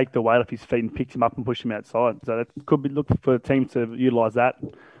 like take the weight off his feet and pick him up and push him outside. So that could be look for the team to utilise that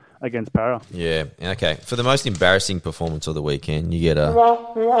against Para. Yeah, okay. For the most embarrassing performance of the weekend, you get a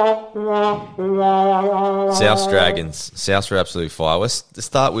South Dragons. Souths are absolute fire. Let's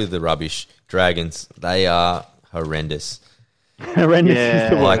start with the rubbish. Dragons, they are horrendous. Horrendous is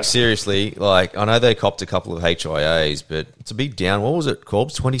the word. Like, seriously, like, I know they copped a couple of HIAs, but it's a big down. What was it,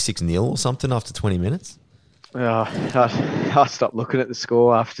 Corbs? 26-0 or something after 20 minutes? I stopped looking at the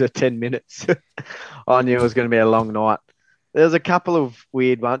score after 10 minutes. I knew it was going to be a long night. There's a couple of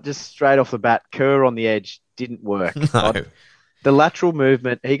weird ones. Just straight off the bat, Kerr on the edge didn't work. No. The lateral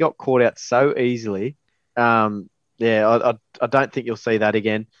movement, he got caught out so easily. I don't think you'll see that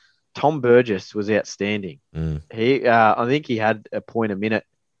again. Tom Burgess was outstanding. I think he had a point a minute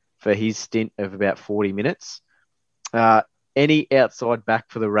for his stint of about 40 minutes. Any outside back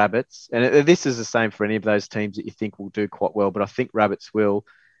for the Rabbits, and this is the same for any of those teams that you think will do quite well, but I think Rabbits will.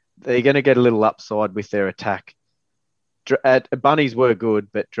 They're going to get a little upside with their attack. Bunnies were good,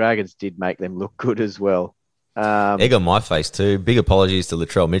 but Dragons did make them look good as well. Egg on my face too. Big apologies to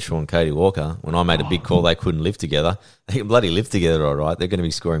Latrell Mitchell and Cody Walker. When I made a big call, they couldn't live together. They can bloody live together, all right. They're going to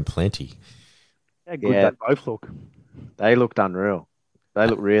be scoring plenty. How good they both look. They looked unreal. They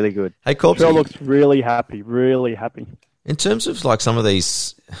look really good. Hey, Corbs, Latrell looks really happy, really happy. In terms of like some of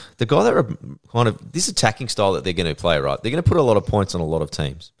these, the guy that are kind of this attacking style that they're going to play, right? They're going to put a lot of points on a lot of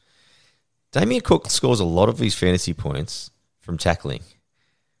teams. Damien Cook scores a lot of his fantasy points from tackling.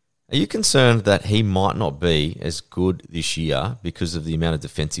 Are you concerned that he might not be as good this year because of the amount of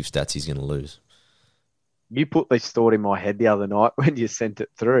defensive stats he's going to lose? You put this thought in my head the other night when you sent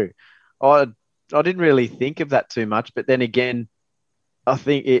it through. I didn't really think of that too much, but then again, I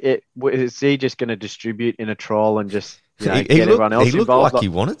think is he just going to distribute in a trial and just get everyone else involved? He looked like he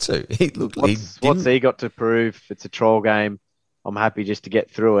wanted to. What's he got to prove? It's a trial game. I'm happy just to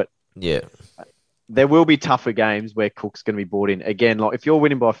get through it. Yeah. There will be tougher games where Cook's going to be brought in. Again, like if you're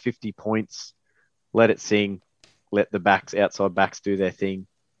winning by 50 points, let it sing. Let the outside backs do their thing.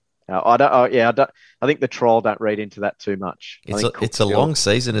 I think the trial don't read into that too much. It's a long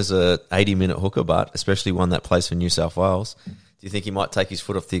season as a 80-minute hooker, but especially one that plays for New South Wales. Do you think he might take his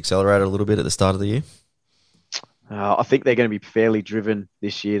foot off the accelerator a little bit at the start of the year? I think they're going to be fairly driven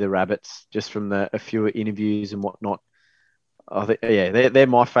this year, the Rabbits, just from a few interviews and whatnot. I think, they're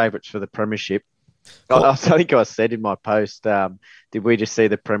my favourites for the premiership. Cool. I think I said in my post, did we just see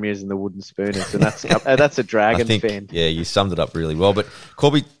the Premiers and the Wooden Spooners? And that's a Dragon fan. Yeah, you summed it up really well. But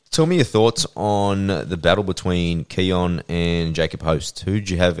Corby, tell me your thoughts on the battle between Keon and Jacob Host. Who did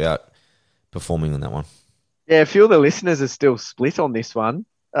you have out performing on that one? Yeah, a few of the listeners are still split on this one.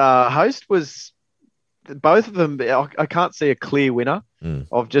 Host was both of them. I can't see a clear winner.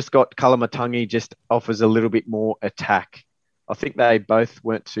 I've just got Kalamatangi just offers a little bit more attack. I think they both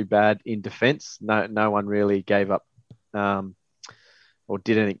weren't too bad in defence. No one really gave up or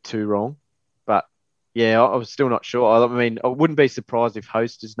did anything too wrong. But yeah, I was still not sure. I mean, I wouldn't be surprised if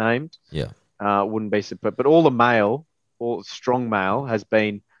Host is named. Yeah, wouldn't be surprised. But all strong male has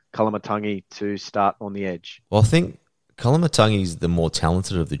been Kalamatangi to start on the edge. Well, I think Kalamatangi is the more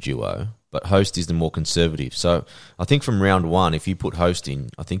talented of the duo, but Host is the more conservative. So I think from round one, if you put Host in,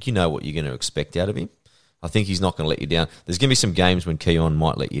 I think you know what you're going to expect out of him. I think he's not going to let you down. There's going to be some games when Keon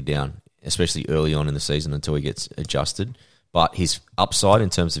might let you down, especially early on in the season until he gets adjusted. But his upside in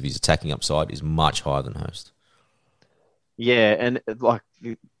terms of his attacking upside is much higher than Host. Yeah, and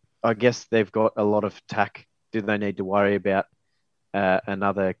I guess they've got a lot of tack. Do they need to worry about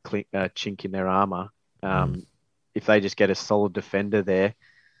another chink in their armour? If they just get a solid defender there,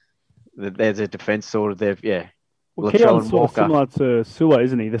 there's a defence sort of there. Yeah. Well, Keon's sort of similar to Sua,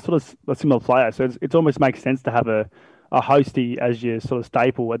 isn't he? They're sort of a similar player, so it almost makes sense to have a Hosty as your sort of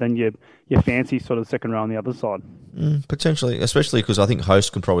staple, and then your fancy sort of second row on the other side. Potentially, especially because I think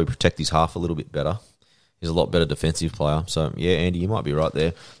Host can probably protect his half a little bit better. He's a lot better defensive player. So yeah, Andy, you might be right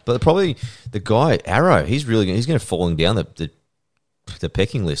there. But probably the guy Arrow, he's going to falling down the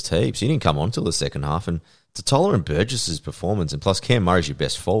pecking list heaps. He didn't come on till the second half, and Totola and Burgess's performance, and plus Cam Murray's your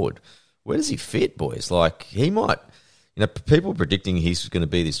best forward. Where does he fit, boys? Like, he might, people predicting he's going to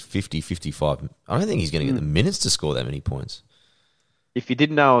be this 50, 55. I don't think he's going to get the minutes to score that many points. If you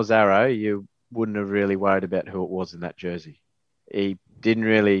didn't know it was Arrow, you wouldn't have really worried about who it was in that jersey. He didn't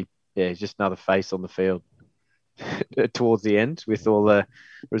really, he's just another face on the field towards the end with all the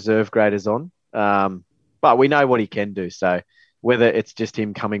reserve graders on. But we know what he can do. So whether it's just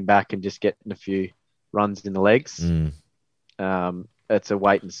him coming back and just getting a few runs in the legs, it's a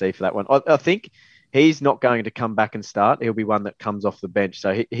wait and see for that one. I think he's not going to come back and start. He'll be one that comes off the bench.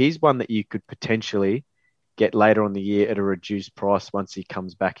 So he's one that you could potentially get later on the year at a reduced price once he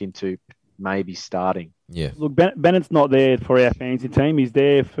comes back into maybe starting. Yeah. Look, Bennett's not there for our fantasy team. He's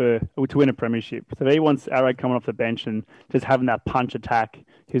there to win a premiership. So if he wants Arrow coming off the bench and just having that punch attack,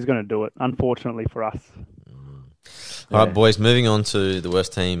 he's going to do it, unfortunately for us. All right, boys, moving on to the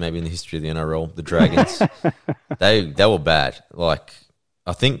worst team maybe in the history of the NRL, the Dragons. They were bad. Like,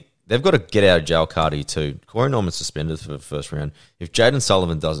 I think they've got to get out of jail card here too. Corey Norman's suspended for the first round. If Jaden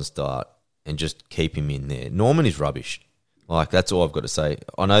Sullivan doesn't start and just keep him in there, Norman is rubbish. Like, that's all I've got to say.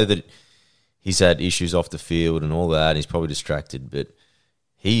 I know that he's had issues off the field and all that, and he's probably distracted, but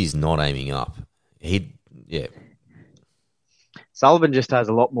he's not aiming up. Sullivan just has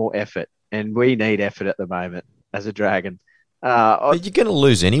a lot more effort, and we need effort at the moment as a Dragon. But you're going to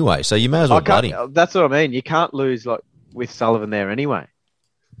lose anyway, so you may as well blood him. That's what I mean. You can't lose like with Sullivan there anyway.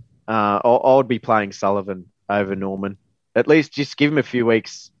 I would be playing Sullivan over Norman. At least just give him a few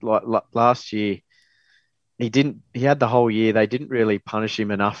weeks. Like last year, he had the whole year. They didn't really punish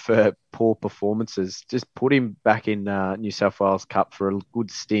him enough for poor performances. Just put him back in New South Wales Cup for a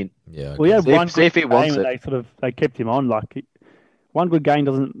good stint. Yeah. Well, yeah, see if he wants it. They kept him on. Like, one good game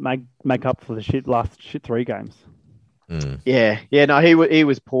doesn't make up for the last 3 games. Mm. Yeah. No, he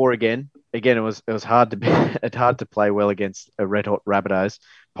was poor again. Again, it was hard to play well against a red hot Rabbitohs.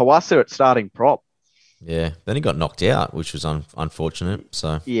 Pawasa at starting prop. Yeah. Then he got knocked out, which was unfortunate.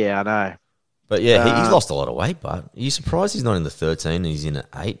 So yeah, I know. But yeah, he's lost a lot of weight. But are you surprised he's not in the 13 and he's in at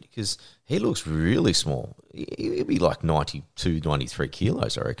 8? Because he looks really small. He'll be like 92, 93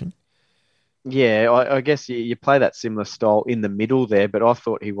 kilos, I reckon. Yeah, I guess you play that similar style in the middle there, but I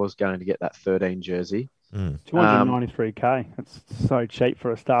thought he was going to get that 13 jersey. 293k. That's so cheap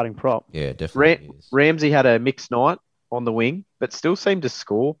for a starting prop. Yeah, definitely. Ramsey had a mixed night on the wing, but still seemed to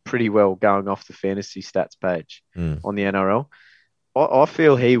score pretty well going off the fantasy stats page on the NRL. I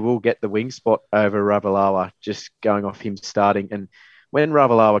feel he will get the wing spot over Ravalawa, just going off him starting. And when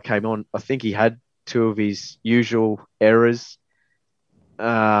Ravalawa came on, I think he had 2 of his usual errors.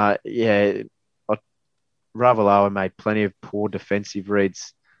 Ravalawa made plenty of poor defensive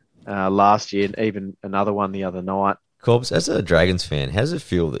reads last year, and even another one the other night. Corbs, as a Dragons fan, how does it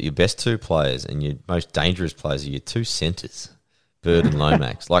feel that your best 2 players and your most dangerous players are your 2 centres, Bird and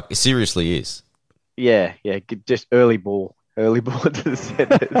Lomax? Like, it seriously is. Yeah, just early ball to the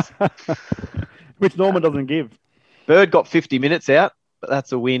centres. Which Norman doesn't give. Bird got 50 minutes out, but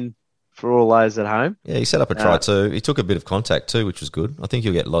that's a win for all those at home. Yeah, he set up a try too. He took a bit of contact too, which was good. I think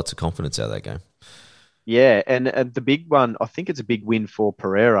he'll get lots of confidence out of that game. Yeah, and the big one, I think it's a big win for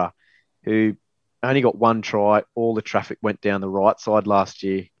Pereira, who only got 1 try. All the traffic went down the right side last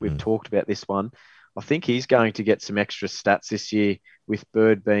year. We've talked about this one. I think he's going to get some extra stats this year with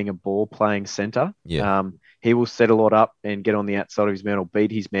Bird being a ball-playing centre. Yeah. He will set a lot up and get on the outside of his man or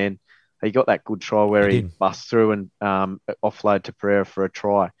beat his man. He got that good try where he busts through and offload to Pereira for a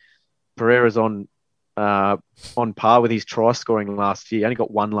try. Pereira's on par with his try scoring last year. Only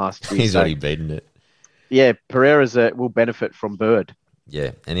got 1 last year. He's already beaten it. Yeah, Pereira's will benefit from Bird.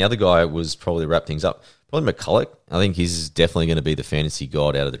 Yeah, and the other guy was probably wrap things up. Probably McCulloch. I think he's definitely going to be the fantasy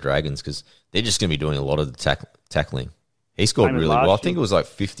god out of the Dragons because they're just going to be doing a lot of the tackling. He scored really well. I think it was like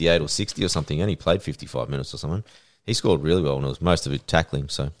 58 or 60 or something. He only played 55 minutes or something. He scored really well, and it was most of it tackling.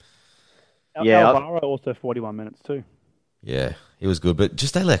 So, Alvaro also 41 minutes too. Yeah, he was good, but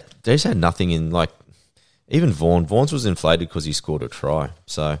they just had nothing in like. Even Vaughan's was inflated because he scored a try.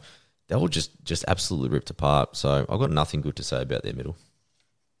 So they were just absolutely ripped apart. So I've got nothing good to say about their middle.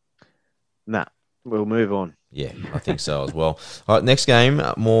 Nah, we'll move on. Yeah, I think so as well. All right, next game,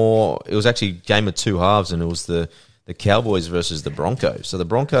 it was actually a game of 2 halves, and it was the Cowboys versus the Broncos. So the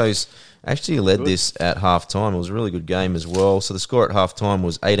Broncos actually led this at halftime. It was a really good game as well. So the score at halftime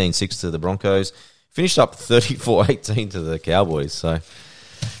was 18-6 to the Broncos. Finished up 34-18 to the Cowboys. So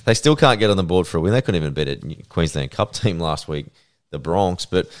they still can't get on the board for a win. They couldn't even beat a Queensland Cup team last week, the Bronx.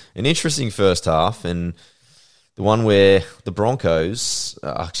 But an interesting first half, and the one where the Broncos,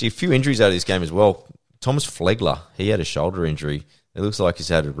 actually a few injuries out of this game as well. Thomas Flegler, he had a shoulder injury. It looks like he's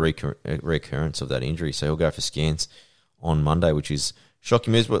had a recurrence of that injury, so he'll go for scans on Monday, which is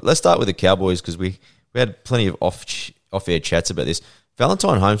shocking news. But let's start with the Cowboys because we had plenty of off-air chats about this.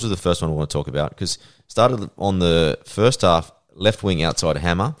 Valentine Holmes was the first one I want to talk about because started on the first half, left wing outside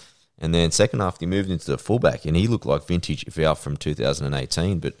hammer, and then second half he moved into the fullback, and he looked like vintage Val from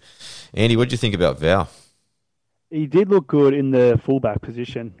 2018. But Andy, what did you think about Val? He did look good in the fullback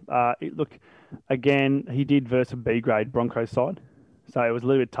position. Again, he did versus a B-grade Broncos side. So it was a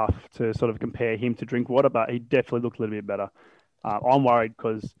little bit tough to sort of compare him to Drinkwater, but he definitely looked a little bit better. I'm worried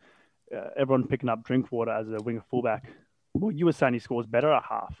because everyone picking up Drinkwater as a winger fullback. Well, you were saying he scores better at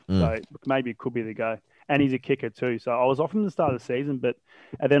half, so maybe it could be the go. and he's a kicker too. So I was off him at the start of the season,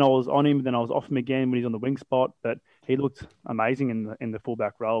 and then I was on him, then I was off him again when he's on the wing spot. But he looked amazing in the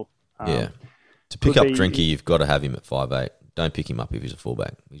fullback role. Yeah. To pick up Drinky, you've got to have him at 5'8". Don't pick him up if he's a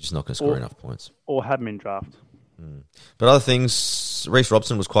fullback. He's just not going to score enough points. Or have him in draft. But other things, Reece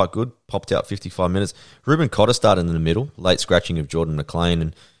Robson was quite good, popped out 55 minutes. Ruben Cotter started in the middle, late scratching of Jordan McLean,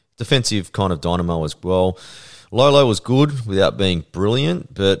 and defensive kind of dynamo as well. Lolo was good without being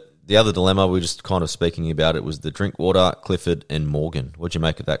brilliant, but the other dilemma, we were just kind of speaking about it, was the Drinkwater, Clifford and Morgan. What'd you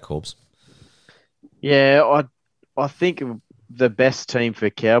make of that, Corbs? Yeah, I think the best team for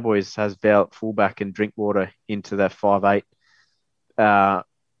Cowboys has Val fullback and Drinkwater into that 5'8".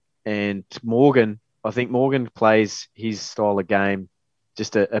 And Morgan, I think Morgan plays his style of game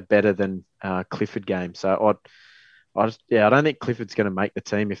just a better than Clifford game. So I don't think Clifford's going to make the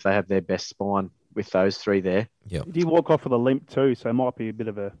team if they have their best spine with those three there. Yeah. Did he walk off with a limp too? So it might be a bit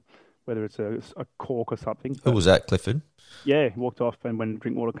of whether it's a cork or something. Who was that, Clifford? Yeah, he walked off and when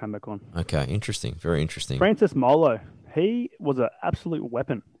Drinkwater came back on. Okay, interesting. Very interesting. Francis Molo, he was an absolute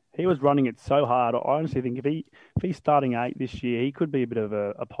weapon. He was running it so hard. I honestly think if he's starting 8 this year, he could be a bit of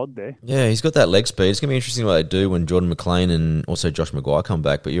a pod there. Yeah, he's got that leg speed. It's going to be interesting what they do when Jordan McLean and also Josh Maguire come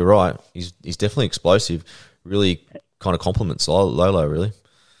back. But you're right. He's definitely explosive. Really kind of complements Lolo, really.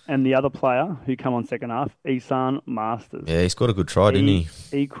 And the other player who come on second half, Isan Masters. Yeah, he's got a good try, didn't he?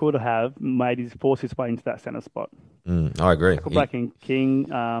 He could have forced his way into that centre spot. I agree. Back in King,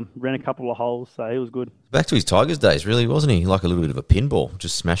 ran a couple of holes, so he was good. Back to his Tigers days, really, wasn't he? Like a little bit of a pinball,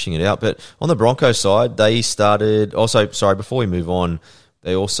 just smashing it out. But on the Broncos side, they started... before we move on,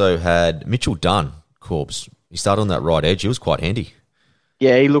 they also had Mitchell Dunn, Corbs. He started on that right edge. He was quite handy.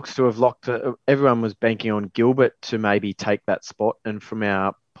 Yeah, he looks to have locked it. Everyone was banking on Gilbert to maybe take that spot. And from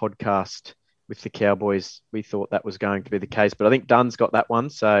our podcast with the Cowboys, we thought that was going to be the case. But I think Dunn's got that one.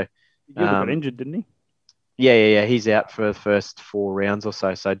 So Gilbert got injured, didn't he? Yeah. He's out for the first 4 rounds or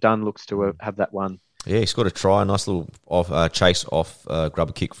so. So Dunn looks to have that one. Yeah, he scored a try, a nice little chase off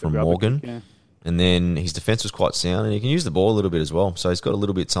grubber kick from Morgan. Yeah. And then his defence was quite sound, and he can use the ball a little bit as well. So he's got a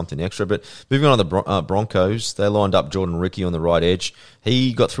little bit something extra. But moving on to the Broncos, they lined up Jordan Ricky on the right edge.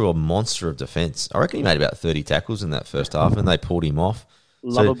 He got through a monster of defence. I reckon he made about 30 tackles in that first half, and they pulled him off.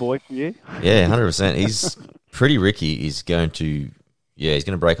 Lover boy for you. Yeah, 100%. He's pretty Ricky. He's going to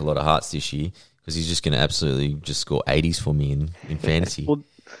break a lot of hearts this year because he's just going to absolutely just score 80s for me in fantasy. Well,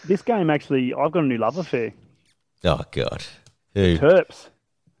 this game actually, I've got a new love affair. Oh, God. Who? Terps.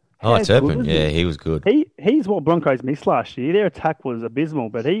 Oh, Turpin. Yeah, he was good. He's what Broncos missed last year. Their attack was abysmal,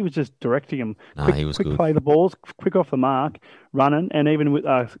 but he was just directing them. He was quick good. Play the balls, quick off the mark, running, and even with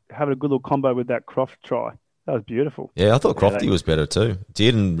having a good little combo with that Croft try. That was beautiful. Yeah, I thought Crofty was better too.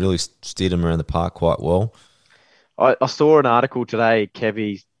 Dearden really steered him around the park quite well. I saw an article today.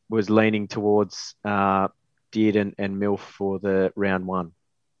 Kevy was leaning towards Dearden and Milf for the round 1.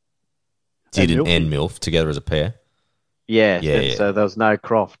 Dearden and Milf together as a pair. Yeah. So there was no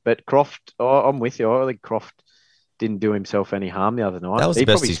Croft. But Croft, I'm with you. I think Croft didn't do himself any harm the other night. That was the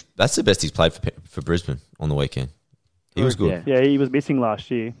best. That's the best he's played for Brisbane on the weekend. He was good. Yeah, he was missing last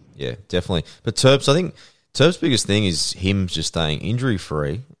year. Yeah, definitely. But Terps, I think Terps' biggest thing is him just staying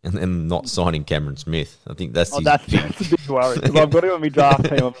injury-free and then not signing Cameron Smith. I think that's that's a big worry. Because I've got him on my draft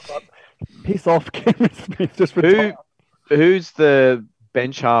team. I'm like, piss off, Cameron Smith. Just retire. Who's the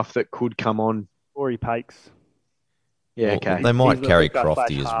bench half that could come on? Corey Pakes. Yeah, okay. They might carry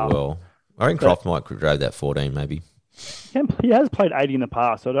Crofty as well. I reckon Croft might grab that 14 maybe. He has played 80 in the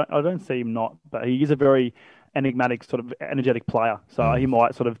past, so I don't see him not. But he is a very enigmatic, sort of energetic player, so he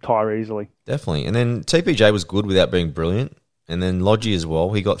might sort of tire easily. Definitely. And then TPJ was good without being brilliant. And then Lodgy as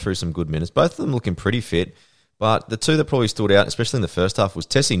well. He got through some good minutes. Both of them looking pretty fit. But the two that probably stood out, especially in the first half, was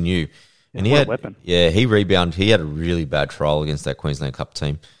Tessie New. And he had a weapon. Yeah, he rebounded. He had a really bad trial against that Queensland Cup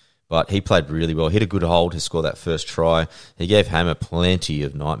team. But he played really well. Hit a good hold to score that first try. He gave Hammer plenty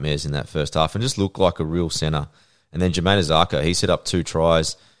of nightmares in that first half and just looked like a real centre. And then Jermaine Azarka, he set up 2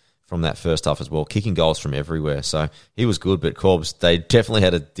 tries from that first half as well, kicking goals from everywhere. So he was good, but Corbs, they definitely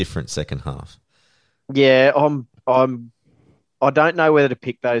had a different second half. Yeah, I don't know whether to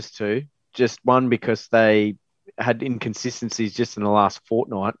pick those two. Just one, because they had inconsistencies just in the last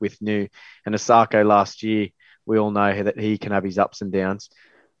fortnight with New and Asako last year. We all know that he can have his ups and downs.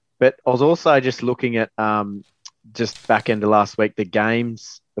 But I was also just looking at just back end of last week, the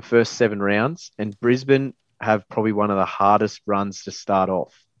games, the first 7 rounds, and Brisbane have probably one of the hardest runs to start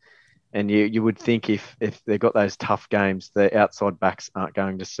off. And you would think if they've got those tough games, the outside backs aren't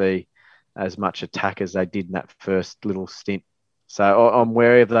going to see as much attack as they did in that first little stint. So I'm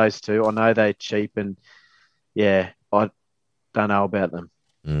wary of those two. I know they're cheap and, yeah, I don't know about them.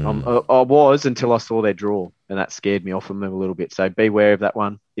 I was until I saw their draw, and that scared me off them a little bit. So beware of that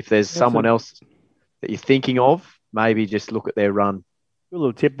one. If there's someone else that you're thinking of, maybe just look at their run. A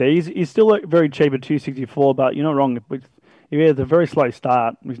little tip there. He's still very cheap at 264, but you're not wrong. If he has a very slow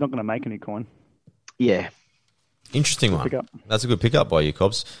start, he's not going to make any coin. Yeah. Interesting one. That's a good pickup by you,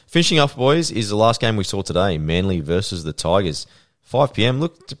 Cobbs. Finishing off, boys, is the last game we saw today, Manly versus the Tigers. 5 p.m.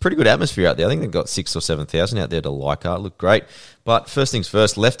 Look, it's a pretty good atmosphere out there. I think they've got 6,000 or 7,000 out there to Leichhardt. Look great. But first things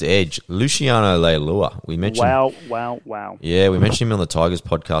first, left edge, Luciano Leilua. We mentioned. Wow. Yeah, we mentioned him on the Tigers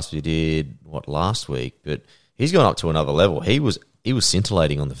podcast we did, last week? But he's gone up to another level. He was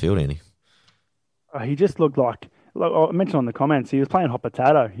scintillating on the field, Andy. He just looked like I mentioned on the comments, he was playing hot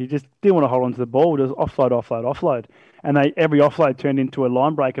potato. He just didn't want to hold on to the ball. It was offload. And every offload turned into a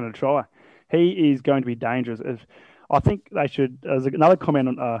line break and a try. He is going to be dangerous. I think they should, as another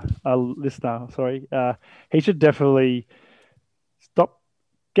comment on a listener, he should definitely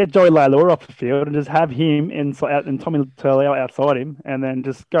get Joey Leilua off the field and just have him inside and Tommy Turley outside him, and then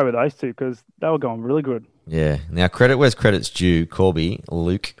just go with those two because they were going really good. Yeah. Now, where's credit's due, Corby,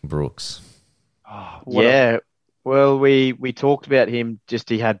 Luke Brooks. Well, we talked about him, just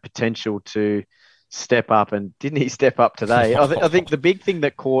he had potential to step up, and didn't he step up today? I think the big thing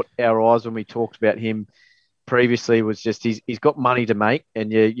that caught our eyes when we talked about him previously was just he's got money to make,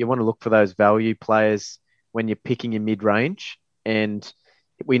 and you want to look for those value players when you're picking in mid-range, and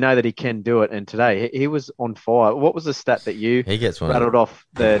we know that he can do it, and today he was on fire. What was the stat that you rattled off?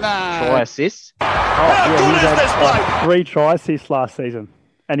 The try assists? He had 3 try assists last season,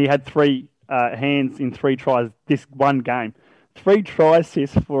 and he had 3 hands in 3 tries this one game. 3 try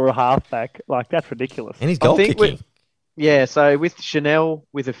assists for a halfback, that's ridiculous. And he's goal kicking. So with Chanel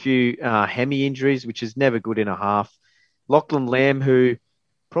with a few hemi injuries, which is never good in a half. Lachlan Lamb, who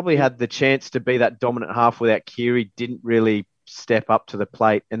probably had the chance to be that dominant half without Keary, didn't really step up to the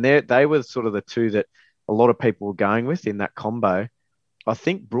plate. And they were sort of the two that a lot of people were going with in that combo. I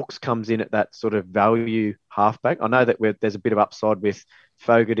think Brooks comes in at that sort of value halfback. I know that there's a bit of upside with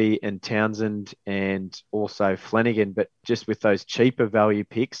Fogarty and Townsend and also Flanagan, but just with those cheaper value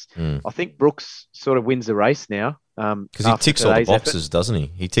picks, I think Brooks sort of wins the race now. Because he ticks all the boxes, doesn't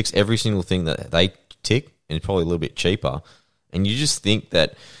he? He ticks every single thing that they tick, and it's probably a little bit cheaper. And you just think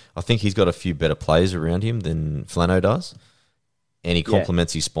that I think he's got a few better players around him than Flano does, and he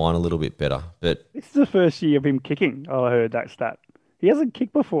complements his spine a little bit better. But this is the first year of him kicking. I heard that stat. He hasn't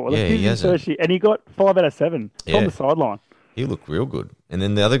kicked before. He hasn't. First year, and he got 5 out of 7 from the sideline. He looked real good. And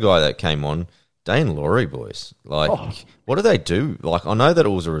then the other guy that came on, Dane Laurie, boys. What do they do? I know that it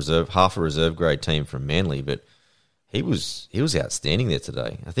was half a reserve grade team from Manly, but he was outstanding there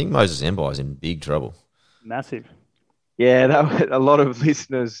today. I think Moses Mbai is in big trouble. Massive. Yeah, a lot of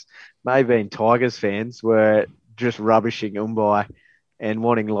listeners, maybe in Tigers fans, were just rubbishing Mbai and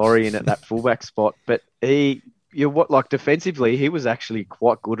wanting Laurie in at that fullback spot. But defensively, he was actually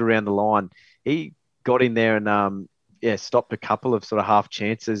quite good around the line. He got in there and stopped a couple of sort of half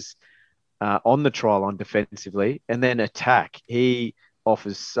chances on the try line defensively, and then attack. He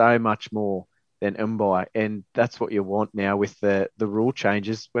offers so much more than Mbai, and that's what you want now with the rule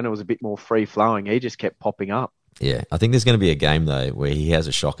changes. When it was a bit more free flowing, he just kept popping up. Yeah, I think there's going to be a game though where he has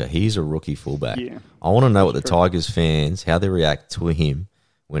a shocker. He's a rookie fullback. Yeah, I want to know what the Tigers fans, how they react to him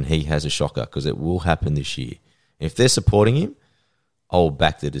when he has a shocker, because it will happen this year. If they're supporting him, I'll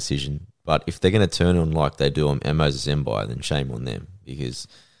back the decision. But if they're going to turn on like they do on Moses Mbai, then shame on them, because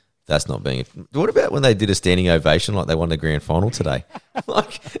that's not being. What about when they did a standing ovation like they won the grand final today?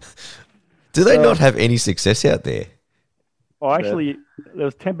 Do they not have any success out there? Well, actually, there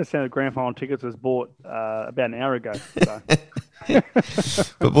was 10% of the grand final tickets was bought about an hour ago. So.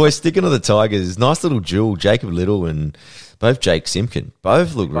 But boys, sticking to the Tigers, nice little duel, Jacob Little and both Jake Simpkin.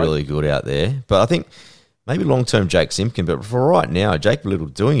 Both look really good out there. But I think maybe long-term Jake Simpkin, but for right now, Jacob Little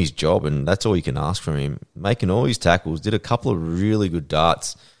doing his job, and that's all you can ask from him. Making all his tackles, did a couple of really good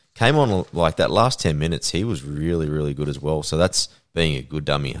darts. Came on like that last 10 minutes, he was really, really good as well. So that's being a good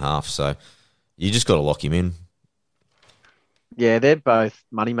dummy half. So you just got to lock him in. Yeah, they're both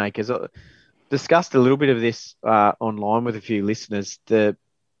money makers. I discussed a little bit of this online with a few listeners.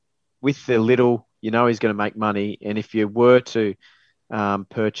 With the Little, he's going to make money, and if you were to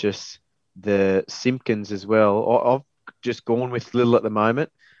purchase the Simpkins as well, I've just gone with Little at the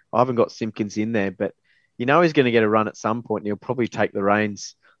moment. I haven't got Simpkins in there, but he's going to get a run at some point, and he'll probably take the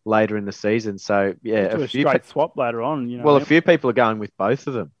reins later in the season. So yeah, a straight swap later on. A few people are going with both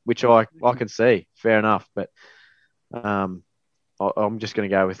of them, which I can see. Fair enough, but I'm just going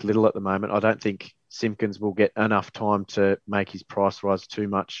to go with Little at the moment. I don't think Simpkins will get enough time to make his price rise too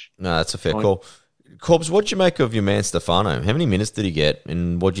much. No, that's a fair call. Cobbs, what do you make of your man Stefano? How many minutes did he get,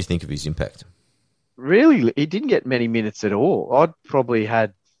 and what do you think of his impact? Really, he didn't get many minutes at all. I'd probably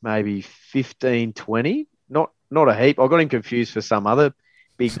had maybe 15, 20. Not a heap. I got him confused for some other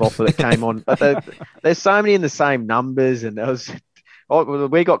big bopper that came on. But there's so many in the same numbers, and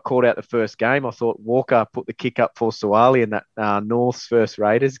we got caught out the first game. I thought Walker put the kick up for Suwali in that North's first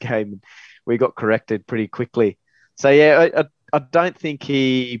Raiders game. We got corrected pretty quickly. So, yeah, I don't think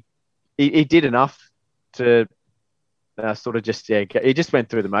he did enough to sort of just, he just went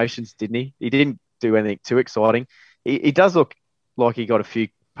through the motions, didn't he? He didn't do anything too exciting. He does look like he got a few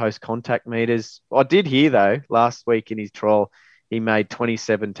post-contact meters. I did hear, though, last week in his trial, he made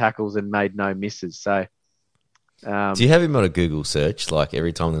 27 tackles and made no misses. So, do you have him on a Google search? Like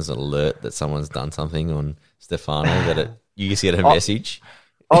every time there's an alert that someone's done something on Stefano, that you just get a message?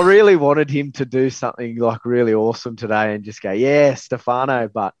 I really wanted him to do something like really awesome today and just go, yeah, Stefano.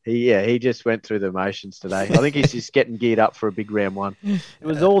 But he just went through the motions today. I think he's just getting geared up for a big round one. It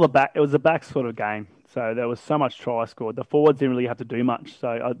was all the back. It was the back sort of game. So there was so much try scored. The forwards didn't really have to do much.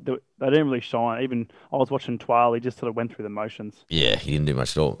 So they didn't really shine. Even I was watching Twile. He just sort of went through the motions. Yeah, he didn't do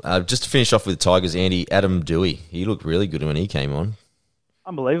much at all. Just to finish off with the Tigers, Andy, Adam Dewey. He looked really good when he came on.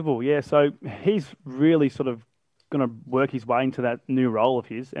 Unbelievable, yeah. So he's really sort of going to work his way into that new role of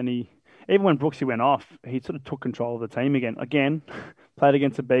his. And even when Brooksy went off, he sort of took control of the team again. Again, played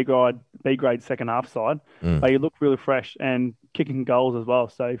against a B grade second half side, but he looked really fresh and kicking goals as well.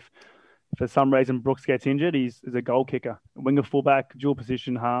 So if for some reason Brooks gets injured, he's a goal kicker, winger fullback, dual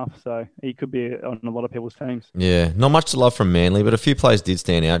position half. So he could be on a lot of people's teams. Yeah, not much to love from Manly, but a few players did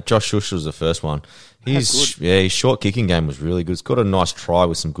stand out. Josh Shush was the first one. His short kicking game was really good. He's got a nice try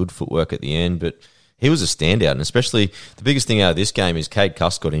with some good footwork at the end, but he was a standout. And especially the biggest thing out of this game is Cade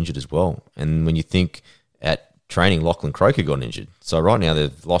Cuss got injured as well. And when you think at training, Lachlan Croker got injured. So right now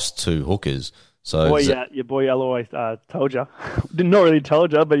they've lost two hookers. So your boy Eloy told you. Not really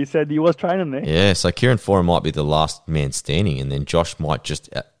told you, but he said he was training there. Yeah, so Kieran Foran might be the last man standing, and then Josh might just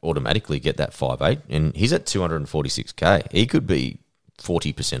automatically get that 5'8", and he's at 246K. He could be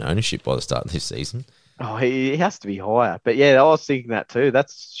 40% ownership by the start of this season. Oh, he has to be higher. But, yeah, I was thinking that too.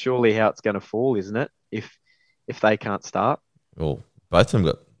 That's surely how it's going to fall, isn't it, if they can't start? Well, both of them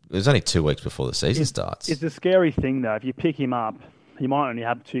got – it was only 2 weeks before the season starts. It's a scary thing, though. If you pick him up, he might only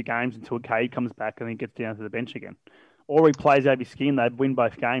have 2 games until Cade comes back and then gets down to the bench again. Or he plays out of his skin, they win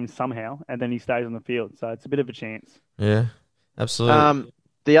both games somehow, and then he stays on the field. So it's a bit of a chance. Yeah, absolutely.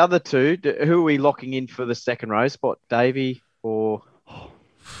 The other two, who are we locking in for the second row spot? Davey or...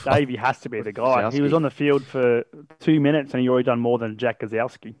 Davey has to be the guy. He was on the field for 2 minutes and he already done more than Jack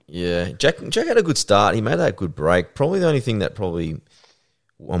Gazowski. Yeah, Jack had a good start. He made that good break. Probably the only thing that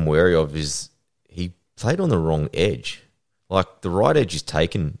I'm wary of is he played on the wrong edge. Like, the right edge is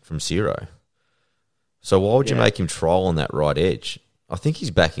taken from Ciro. So why would you make him trial on that right edge? I think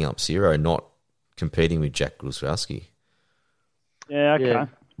he's backing up Ciro, not competing with Jack Guzowski. Yeah, okay. Yeah.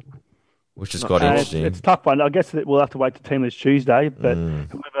 Which is quite interesting. It's a tough one. I guess we'll have to wait to team this Tuesday. But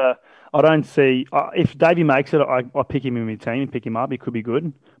whoever, I don't see... if Davey makes it, I pick him in my team and pick him up. He could be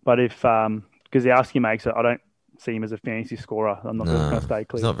good. But if Guzowski makes it, I don't see him as a fantasy scorer. I'm not going to stay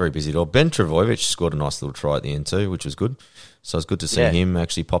clear. He's not very busy at all. Ben Travojevic scored a nice little try at the end too, which was good. So it's good to see him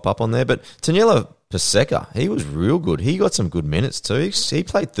actually pop up on there. But Taniela Paseka, he was real good. He got some good minutes too. He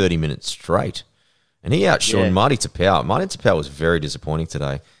played 30 minutes straight. And he outshone Marty Tapau. Marty Tapau was very disappointing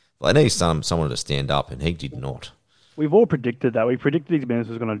today. I need someone to stand up, and he did not. We've all predicted that. We predicted his minutes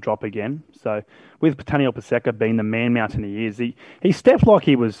was going to drop again. So with Taniela Paseka being the man mountain he is, he stepped like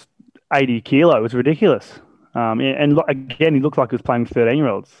he was 80 kilo. It was ridiculous. And again, he looked like he was playing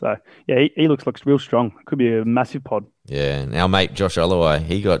 13-year-olds. So, yeah, he looks real strong. Could be a massive pod. Yeah, and our mate Josh Alloway,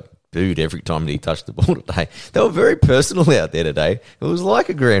 he got booed every time that he touched the ball today. They were very personal out there today. It was like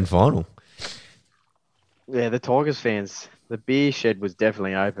a grand final. Yeah, the Tigers fans, the beer shed was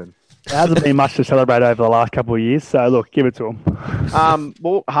definitely open. There hasn't been much to celebrate over the last couple of years. So, look, give it to him.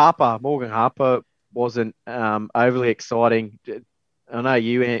 Morgan Harper wasn't overly exciting. I know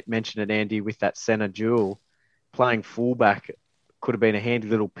you mentioned it, Andy, with that centre duel. Playing fullback could have been a handy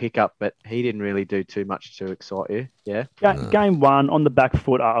little pickup, but he didn't really do too much to excite you. Yeah. Game one on the back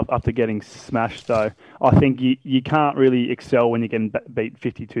foot after getting smashed, though. I think you can't really excel when you're getting beat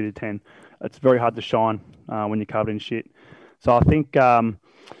 52-10. It's very hard to shine when you're covered in shit. So I think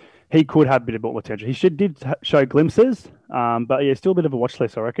he could have a bit of ball potential. He did show glimpses, but yeah, still a bit of a watch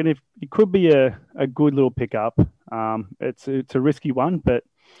list, I reckon. If it could be a good little pickup, it's a risky one, but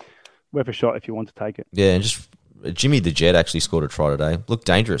worth a shot if you want to take it. Yeah, and just Jimmy the Jet actually scored a try today. Looked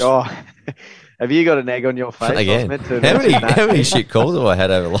dangerous. Oh, Have you got an egg on your face? Again, how many shit calls have I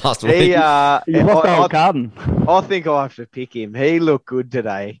had over last week? You lost the whole garden. I think I have to pick him. He looked good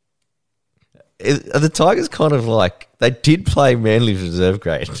today. Are the Tigers kind of like, they did play Manly's reserve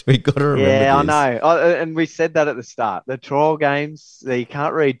grade. We got to remember this. I know. And we said that at the start. The trial games, you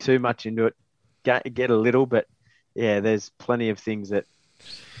can't read too much into it. Get a little, but yeah, there's plenty of things that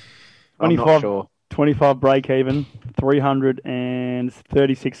I'm not sure. 25 break even,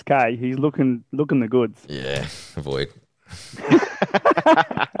 336k. He's looking the goods. Yeah, avoid.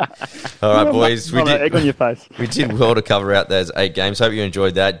 All right, boys. Egg on your face. We did well to cover out those 8 games. Hope you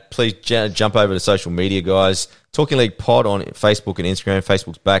enjoyed that. Please jump over to social media, guys. Talking League Pod on Facebook and Instagram.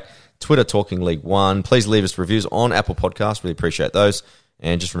 Facebook's back. Twitter, Talking League 1. Please leave us reviews on Apple Podcasts. Really appreciate those.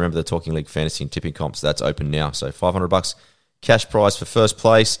 And just remember the Talking League Fantasy and Tipping Comps. That's open now. So $500 cash prize for first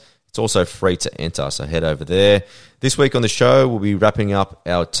place. It's also free to enter, so head over there. This week on the show, we'll be wrapping up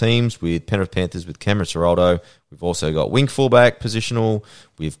our teams with Penrith Panthers with Cameron Ciraldo. We've also got wing fullback positional.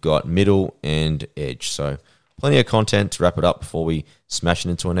 We've got middle and edge. So plenty of content to wrap it up before we smash it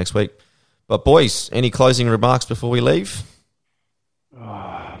into our next week. But boys, any closing remarks before we leave?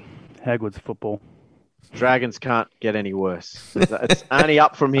 How good's football? Dragons can't get any worse. It's only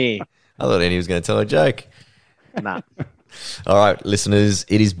up from here. I thought Andy was going to tell a joke. Nah. All right, listeners,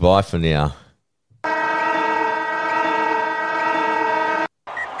 it is bye for now.